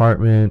in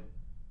apartment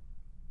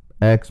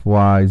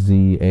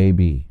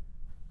XYZAB.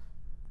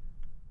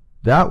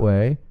 That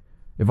way,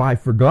 if I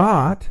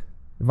forgot,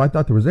 if I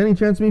thought there was any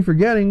chance of me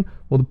forgetting,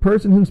 well, the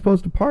person who's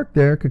supposed to park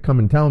there could come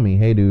and tell me,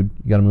 hey, dude,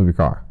 you got to move your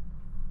car.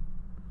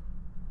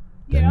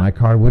 Then my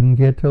car wouldn't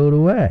get towed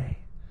away.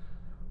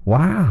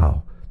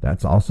 Wow.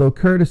 That's also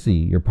courtesy.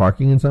 You're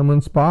parking in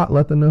someone's spot,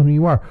 let them know who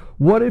you are.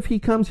 What if he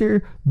comes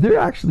here? They're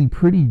actually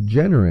pretty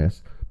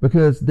generous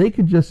because they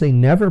could just say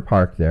never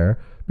park there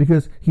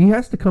because he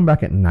has to come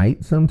back at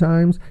night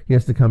sometimes. He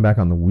has to come back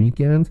on the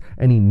weekends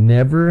and he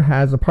never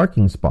has a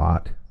parking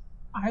spot.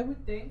 I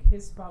would think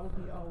his spot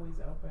would be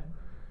always open.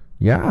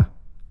 Yeah.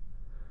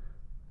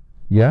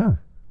 Yeah.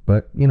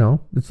 But, you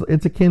know,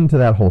 it's akin to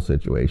that whole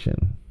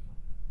situation.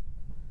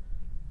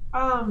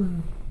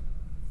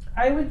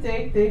 I would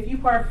think that if you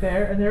park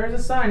there and there is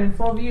a sign in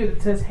full view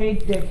that says, hey,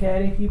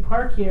 dickhead, if you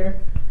park here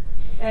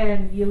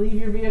and you leave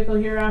your vehicle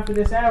here after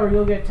this hour,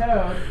 you'll get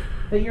towed,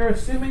 that you're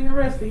assuming the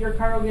risk that your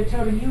car will get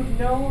towed and you have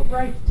no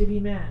right to be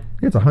mad.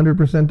 It's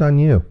 100% on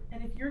you.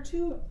 And if you're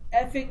too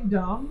effing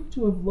dumb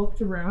to have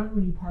looked around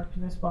when you parked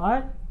in a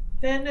spot,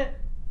 then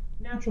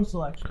natural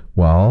selection.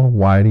 Well,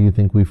 why do you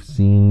think we've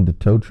seen the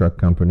tow truck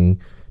company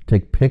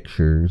take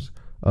pictures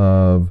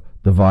of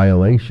the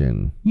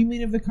violation? You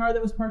mean of the car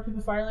that was parked in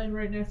the fire lane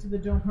right next to the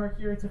don't park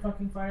here, it's a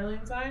fucking fire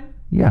lane sign?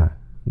 Yeah,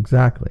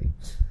 exactly.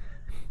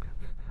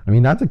 I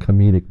mean, that's a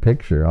comedic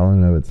picture all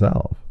in and of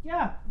itself.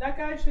 Yeah, that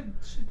guy should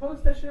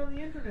post that shit on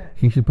the internet.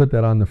 He should put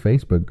that on the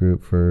Facebook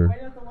group for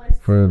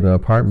the the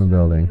apartment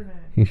building.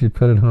 He should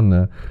put it on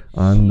the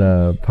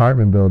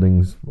apartment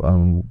building's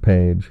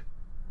page.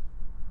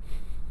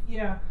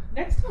 Yeah.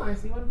 Next time I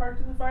see one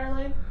parked in the fire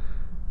lane,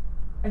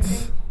 I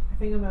think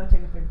I'm gonna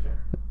take a picture.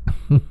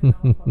 And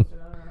I'll post it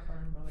on our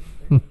apartment building's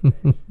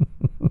Facebook page.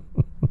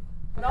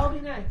 But I'll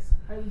be nice.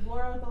 I will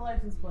blur out the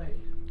license plate.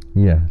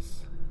 Yes.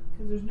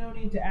 Because there's no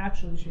need to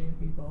actually shame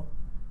people.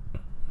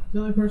 The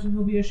only person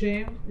who'll be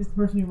ashamed is the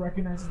person who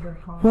recognizes their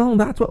con. Well,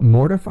 that's what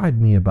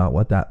mortified me about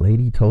what that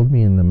lady told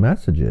me in the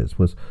messages.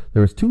 Was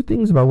there was 2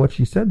 things about what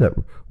she said that,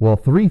 well,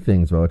 3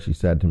 things about what she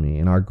said to me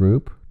in our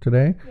group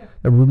today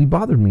that really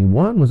bothered me.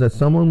 One was that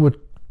someone would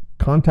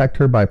contact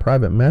her by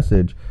private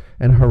message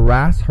and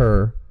harass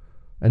her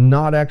and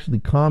not actually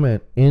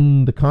comment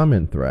in the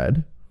comment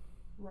thread.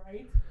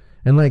 Right.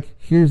 And like,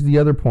 here's the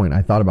other point.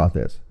 I thought about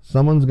this.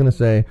 Someone's going to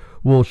say,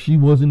 well, she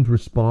wasn't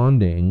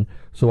responding,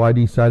 so I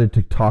decided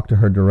to talk to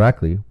her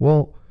directly.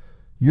 Well,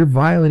 you're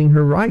violating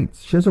her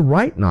rights. She has a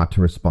right not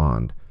to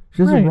respond.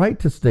 She has a right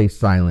to stay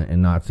silent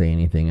and not say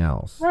anything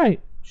else.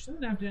 Right. She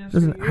doesn't have to answer you.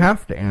 She doesn't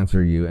have to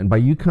answer you. And by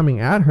you coming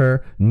at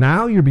her,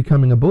 now you're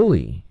becoming a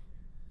bully.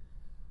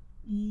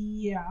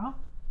 Yeah.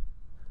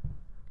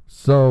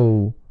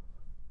 So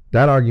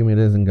that argument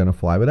isn't going to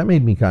fly. But that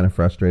made me kind of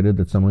frustrated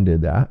that someone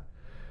did that.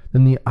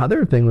 Then the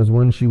other thing was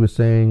when she was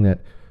saying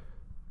that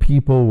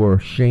people were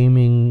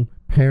shaming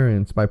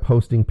parents by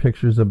posting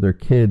pictures of their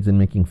kids and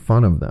making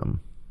fun of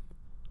them.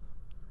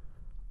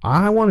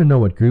 I want to know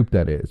what group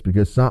that is,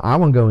 because I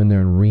want to go in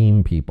there and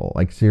ream people.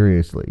 Like,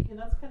 seriously. Yeah,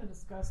 that's kind of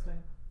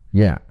disgusting.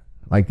 Yeah.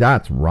 Like,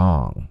 that's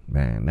wrong,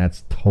 man.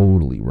 That's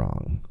totally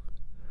wrong.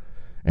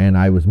 And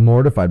I was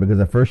mortified because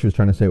at first she was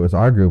trying to say it was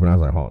our group, and I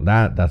was like, oh,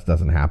 that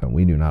doesn't happen.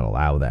 We do not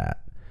allow that.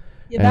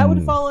 Yeah, that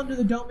would fall under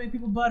the don't make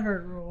people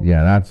butthurt rule.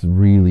 Yeah, that's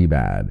really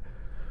bad.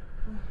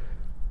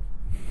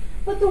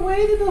 But the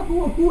way that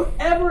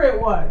whoever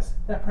it was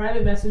that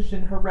private messaged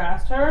and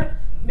harassed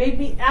her made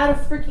me add a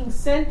freaking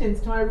sentence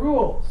to my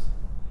rules.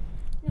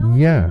 You know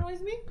what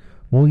annoys me?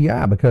 Well,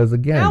 yeah, because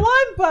again... Now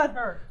I'm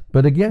butthurt.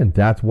 But again,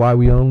 that's why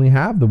we only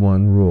have the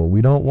one rule.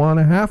 We don't want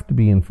to have to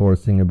be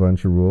enforcing a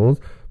bunch of rules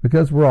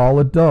because we're all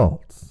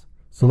adults.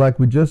 So like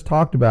we just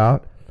talked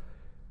about,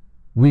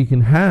 we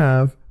can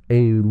have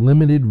a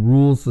limited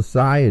rule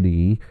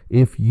society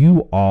if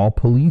you all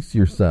police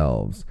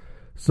yourselves.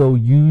 So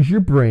use your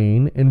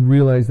brain and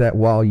realize that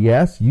while,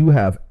 yes, you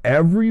have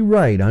every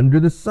right under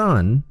the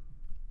sun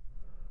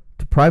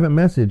to private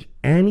message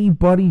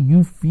anybody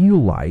you feel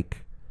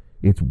like,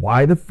 it's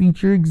why the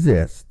feature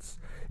exists.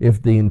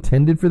 If they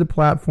intended for the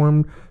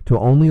platform to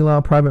only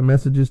allow private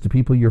messages to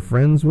people you're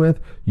friends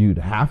with, you'd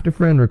have to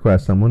friend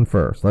request someone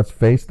first. Let's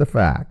face the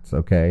facts,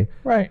 okay?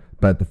 Right.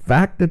 But the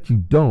fact that you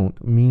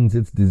don't means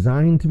it's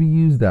designed to be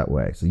used that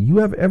way. So you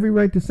have every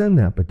right to send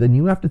that, but then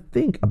you have to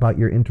think about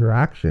your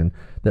interaction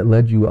that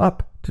led you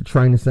up to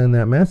trying to send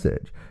that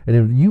message. And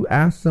if you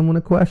ask someone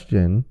a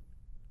question,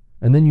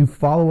 and then you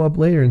follow up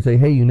later and say,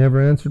 hey, you never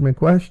answered my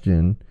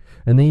question,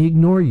 and they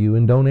ignore you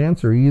and don't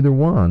answer either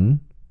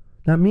one,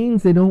 that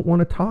means they don't want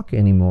to talk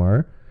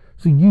anymore.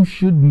 So you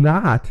should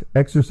not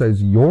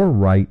exercise your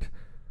right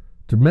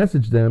to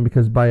message them,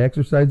 because by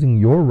exercising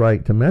your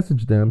right to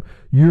message them,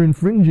 you're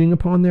infringing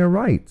upon their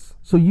rights.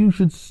 So you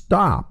should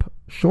stop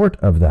short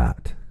of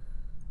that.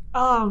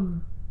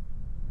 Though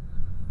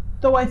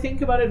I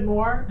think about it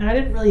more, and I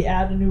didn't really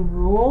add a new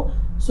rule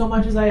so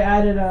much as I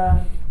added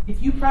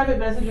if you private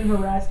message and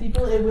harass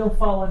people, it will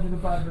fall under the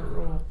butthurt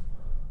rule.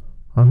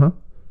 Uh-huh.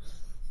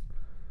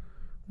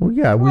 Well,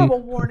 yeah,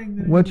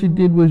 warning what you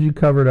did was you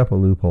covered up a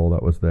loophole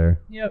that was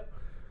there. Yep.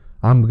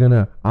 I'm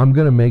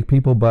gonna make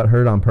people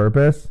butthurt on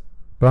purpose,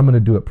 but I'm gonna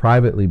do it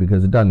privately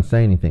because it doesn't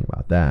say anything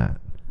about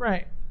that.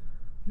 Right.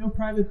 No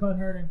private butt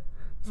hurting.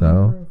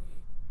 So,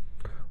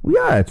 well,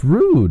 yeah, it's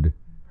rude.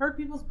 Hurt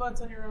people's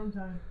butts on your own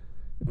time.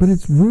 But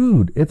it's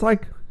rude. It's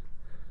like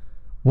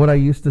what I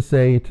used to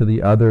say to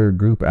the other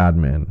group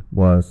admin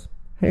was,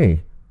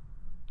 hey,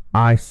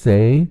 I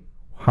say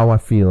how I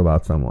feel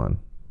about someone.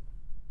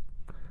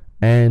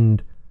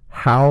 And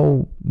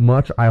how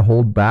much I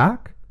hold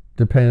back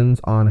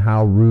depends on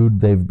how rude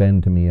they've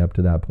been to me up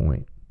to that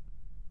point.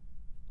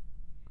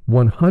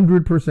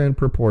 100%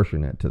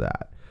 proportionate to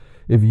that.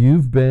 If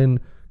you've been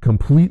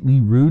completely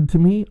rude to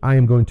me, I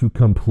am going to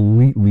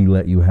completely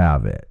let you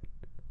have it.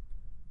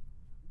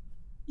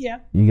 Yeah.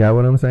 You got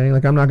what I'm saying?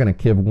 Like, I'm not going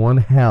to give one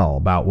hell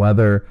about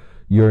whether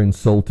you're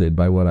insulted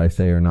by what I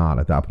say or not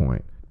at that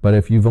point. But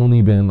if you've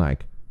only been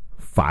like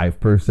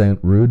 5%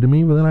 rude to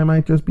me, well, then I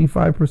might just be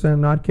 5%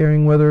 not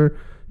caring whether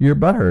you're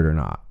butthurt or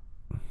not.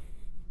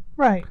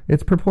 Right.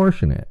 It's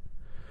proportionate.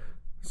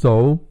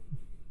 So,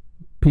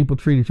 people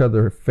treat each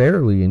other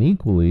fairly and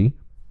equally,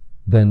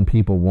 then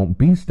people won't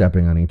be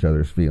stepping on each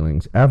other's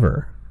feelings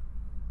ever.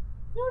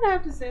 You know what I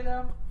have to say,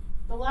 though?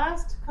 The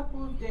last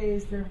couple of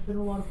days, there have been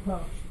a lot of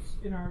posts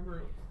in our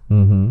group.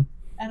 Mm-hmm.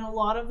 And a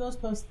lot of those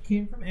posts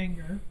came from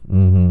anger.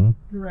 Mm-hmm.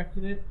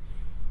 Directed at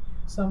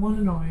someone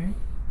annoying.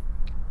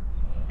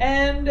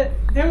 And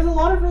there was a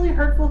lot of really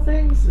hurtful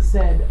things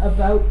said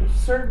about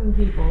certain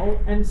people,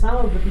 and some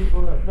of the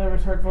people that there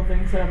was hurtful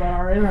things said about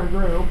are in our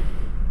group,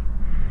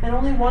 and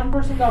only one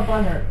person got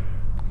butthurt,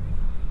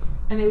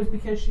 and it was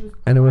because she was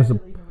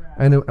privately harassed.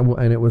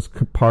 And it was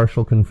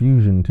partial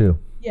confusion too.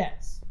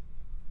 Yes.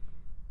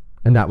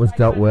 And that was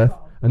dealt with.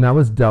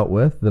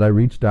 That I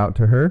reached out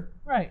to her.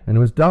 Right. And it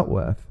was dealt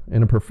with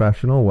in a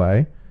professional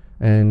way.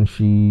 and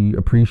she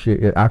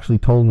actually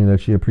told me that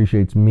she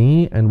appreciates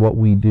me and what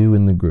we do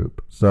in the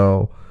group.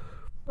 So,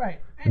 right.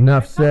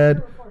 Enough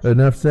said.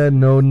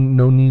 No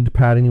need to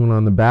pat anyone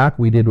on the back.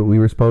 We did what we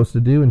were supposed to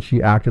do, and she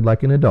acted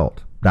like an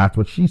adult. That's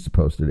what she's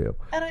supposed to do.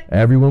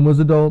 Everyone was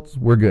adults.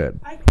 We're good.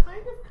 I kind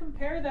of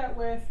compare that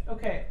with,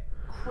 okay,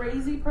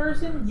 crazy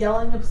person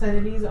yelling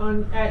obscenities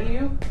at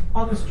you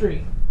on the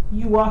street.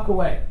 You walk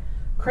away.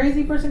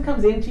 Crazy person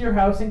comes into your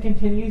house and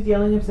continues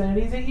yelling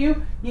obscenities at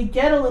you. You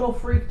get a little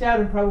freaked out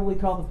and probably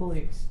call the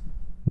police.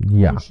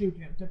 Yeah. Or shoot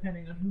him,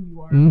 depending on who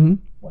you are,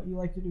 what you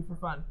like to do for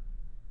fun.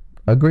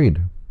 Agreed.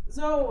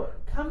 So,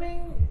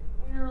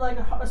 you're like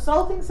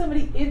assaulting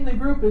somebody in the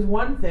group is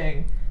one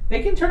thing.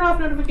 They can turn off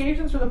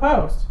notifications for the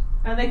post,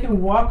 and they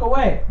can walk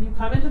away. You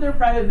come into their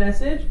private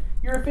message,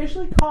 you're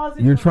officially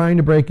causing... You're trying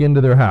to break into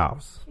their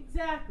house.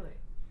 Exactly.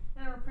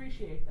 And I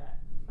appreciate that.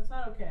 That's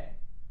not okay.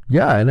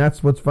 Yeah, and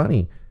that's what's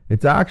funny.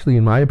 It's actually,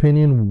 in my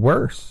opinion,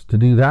 worse to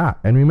do that.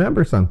 And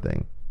remember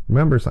something.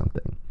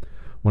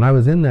 When I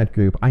was in that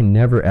group, I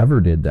never ever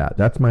did that.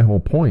 That's my whole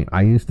point.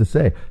 I used to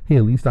say, hey,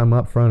 at least I'm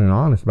upfront and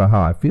honest about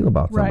how I feel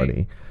about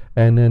somebody.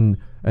 Right.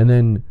 And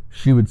then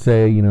she would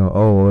say,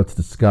 oh, it's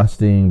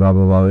disgusting, blah,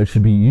 blah, blah.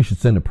 You should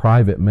send a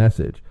private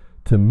message.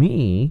 To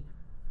me,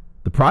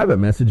 the private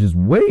message is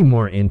way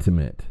more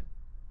intimate.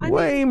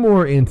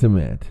 More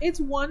intimate. It's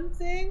one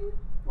thing,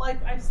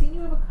 like, I've seen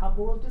you have a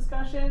couple of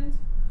discussions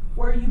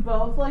where you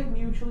both, like,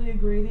 mutually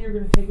agree that you're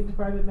going to take it to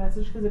private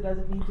message because it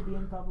doesn't need to be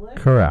in public.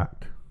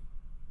 Correct.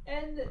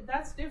 And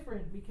that's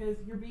different because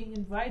you're being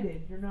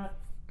invited. You're not...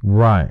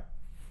 Right.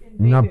 Invaded.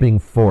 You're not being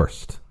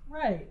forced.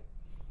 Right.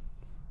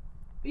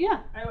 But yeah,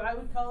 I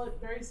would call it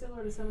very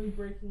similar to somebody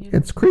breaking in.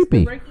 It's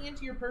creepy. They're breaking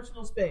into your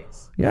personal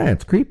space. Yeah,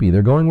 it's creepy.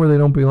 They're going where they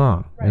don't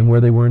belong and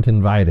where they weren't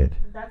invited.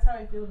 And that's how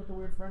I feel about the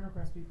weird friend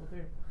request people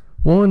too.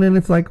 Well, and then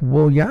it's like,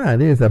 well, yeah,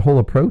 it is. That whole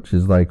approach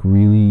is like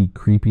really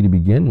creepy to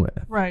begin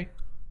with. Right.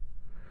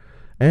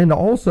 And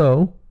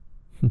also,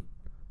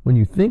 when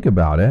you think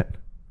about it,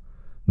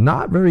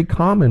 not very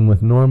common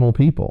with normal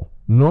people.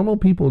 Normal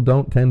people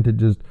don't tend to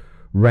just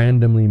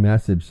randomly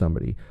message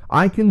somebody.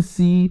 I can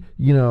see,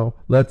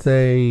 let's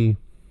say,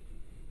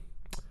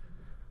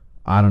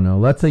 I don't know,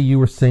 let's say you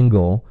were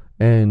single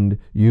and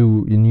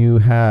you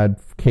had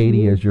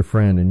Katie as your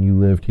friend and you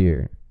lived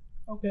here.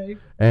 Okay.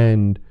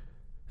 And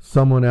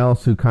someone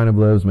else who kind of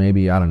lives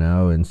maybe, I don't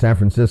know, in San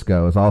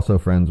Francisco is also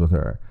friends with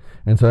her.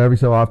 And so every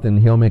so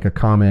often he'll make a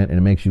comment and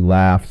it makes you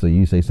laugh, so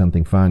you say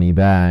something funny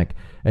back,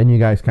 and you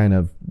guys kind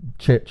of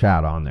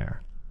chit-chat on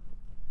there.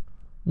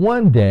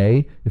 One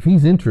day, if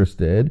he's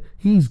interested,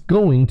 he's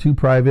going to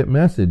private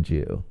message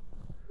you.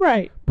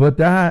 Right. But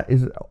that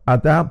is,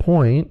 at that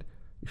point,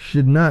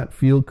 should not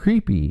feel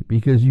creepy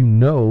because you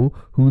know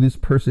who this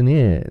person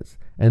is.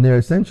 And they're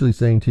essentially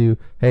saying to you,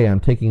 hey, I'm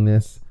taking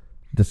this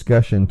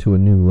discussion to a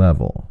new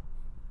level.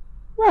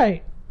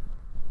 Right.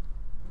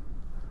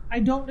 I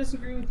don't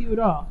disagree with you at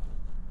all.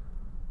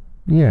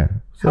 Yeah.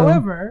 So,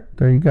 however,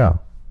 there you go.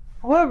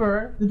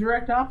 However, the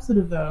direct opposite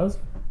of those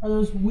are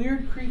those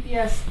weird,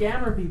 creepy-ass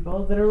scammer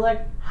people that are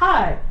like,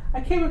 hi, I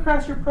came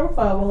across your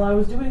profile while I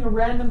was doing a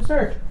random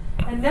search,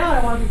 and now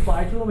I want to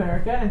fly to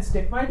America and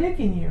stick my dick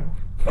in you.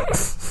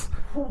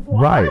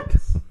 Right.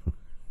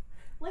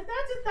 Like,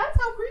 that's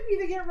how creepy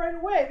they get right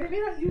away. They may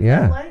not use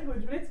that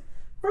language, but it's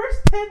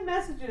first 10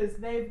 messages,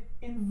 they've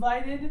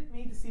invited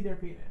me to see their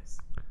penis.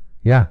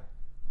 Yeah.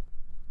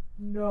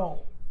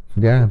 No.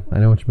 Yeah, I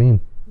know what you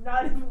mean.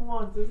 Not even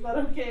once. It's not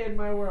okay in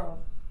my world.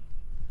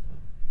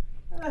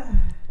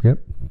 Yep.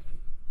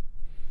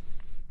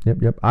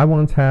 I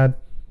once had,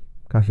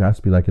 gosh, it has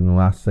to be like in the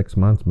last 6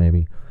 months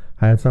maybe,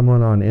 I had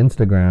someone on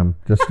Instagram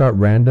just start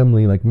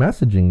randomly like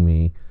messaging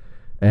me,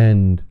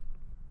 and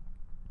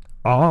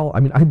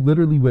I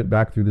literally went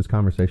back through this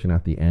conversation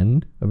at the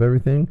end of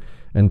everything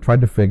and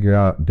tried to figure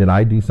out, did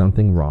I do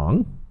something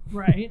wrong?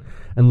 Right.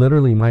 And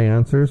literally my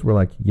answers were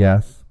like,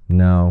 yes,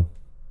 no,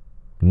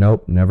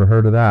 nope, never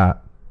heard of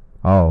that.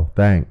 Oh,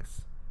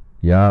 thanks.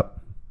 Yep.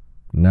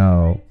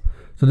 No. Right.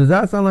 So does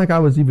that sound like I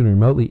was even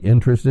remotely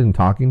interested in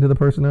talking to the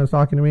person that was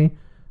talking to me?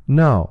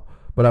 No.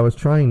 But I was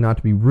trying not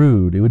to be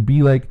rude. It would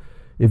be like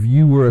if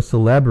you were a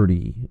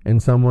celebrity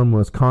and someone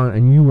was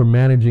and you were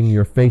managing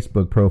your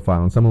Facebook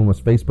profile and someone was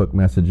Facebook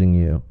messaging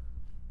you.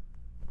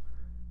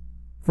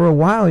 For a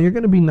while, you're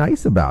going to be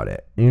nice about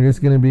it. And you're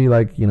just going to be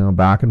like,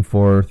 back and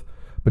forth.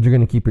 But you're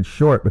going to keep it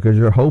short because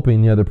you're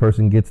hoping the other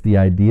person gets the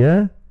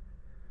idea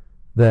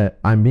that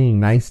I'm being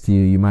nice to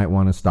you. You might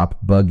want to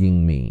stop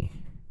bugging me.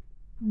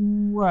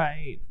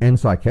 Right. And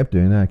so I kept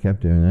doing that.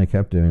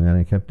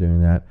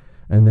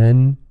 And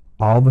then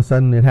all of a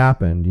sudden it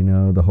happened.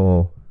 The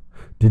whole,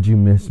 did you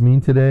miss me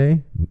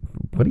today?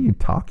 What are you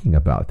talking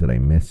about? Did I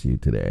miss you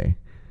today?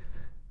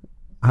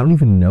 I don't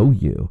even know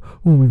you.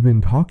 Well, we've been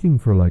talking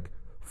for like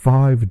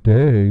 5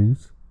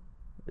 days.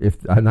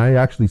 And I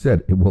actually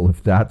said, well,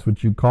 if that's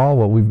what you call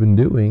what we've been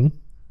doing.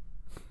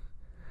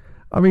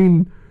 I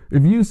mean,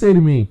 if you say to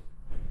me,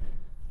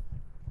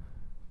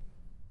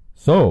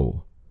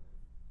 so,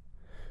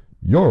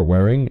 you're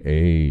wearing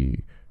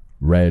a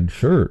red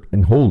shirt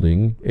and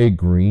holding a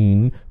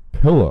green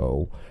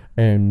pillow.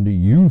 And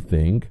you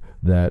think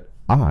that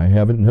I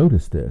haven't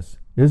noticed this.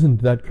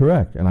 Isn't that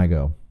correct? And I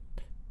go,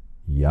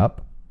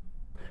 yup.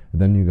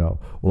 And then you go,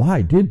 well,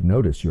 I did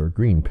notice your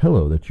green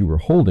pillow that you were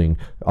holding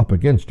up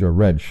against your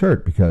red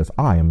shirt because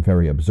I am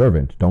very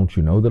observant. Don't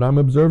you know that I'm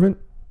observant?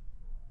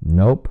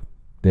 Nope.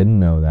 Didn't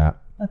know that.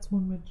 That's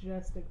one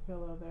majestic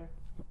pillow there.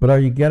 But are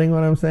you getting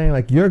what I'm saying?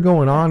 Like, you're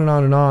going on and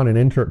on and on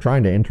and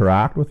trying to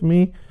interact with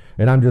me,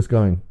 and I'm just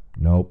going,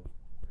 nope.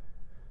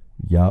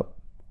 Yup.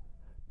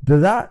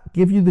 Does that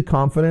give you the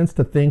confidence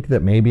to think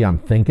that maybe I'm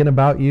thinking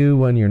about you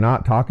when you're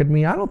not talking to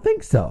me? I don't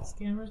think so.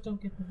 Scammers don't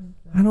get the hint.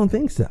 I don't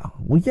think so.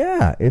 Well,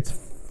 yeah,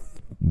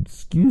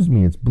 excuse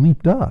me, it's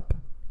bleeped up.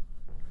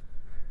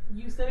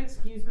 You said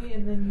excuse me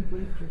and then you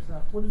bleeped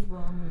yourself. What is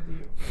wrong with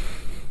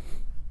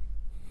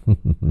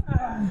you?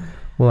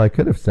 Well, I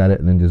could have said it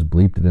and then just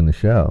bleeped it in the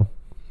show.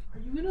 Are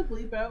you going to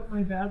bleep out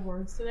my bad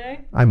words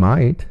today? I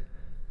might.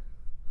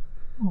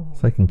 Oh.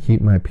 So I can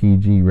keep my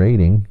PG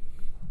rating.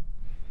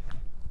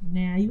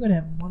 Nah, you gotta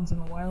have once in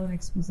a while an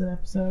explicit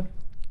episode.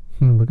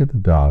 Look at the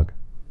dog.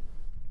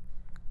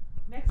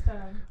 Next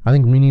time. I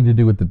think we need to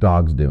do what the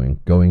dog's doing,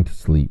 going to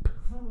sleep.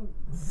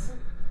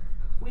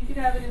 We could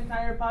have an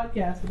entire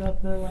podcast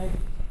about the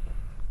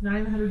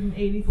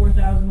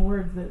 984,000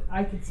 words that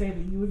I could say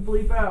that you would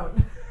bleep out.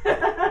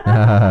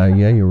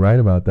 Yeah, you're right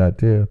about that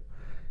too.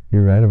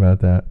 You're right about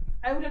that.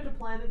 I would have to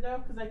plan it though,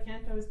 because I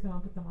can't always come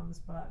up with them on the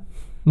spot.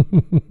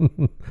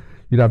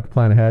 You'd have to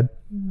plan ahead?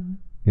 Mm-hmm.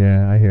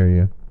 Yeah, I hear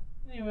you.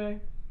 Anyway,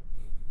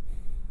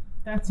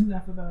 that's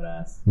enough about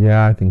us.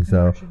 Yeah, I think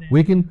so.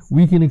 We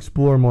can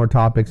explore more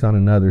topics on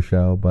another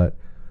show, but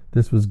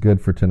this was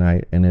good for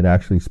tonight, and it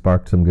actually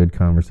sparked some good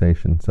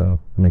conversation, so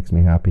it makes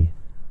me happy.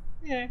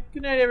 Yeah,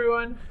 good night,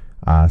 everyone.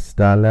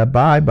 Hasta la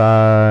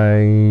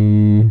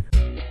bye-bye.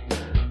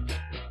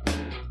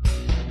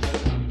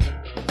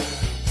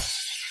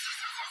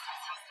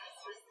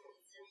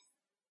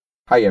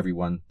 Hi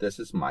everyone, this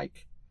is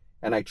Mike,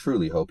 and I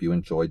truly hope you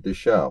enjoyed this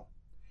show.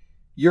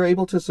 You're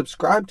able to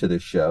subscribe to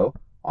this show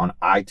on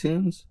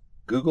iTunes,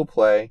 Google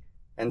Play,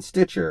 and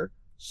Stitcher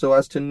so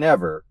as to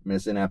never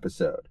miss an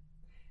episode.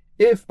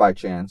 If by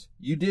chance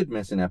you did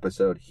miss an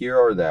episode here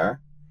or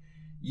there,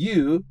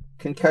 you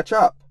can catch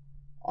up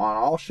on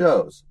all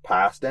shows,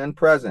 past and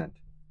present,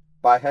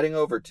 by heading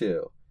over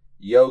to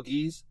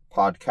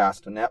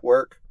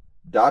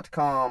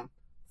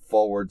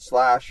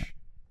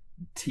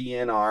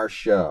yogispodcastnetwork.com/TNR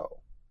show.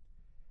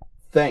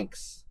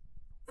 Thanks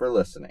for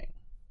listening.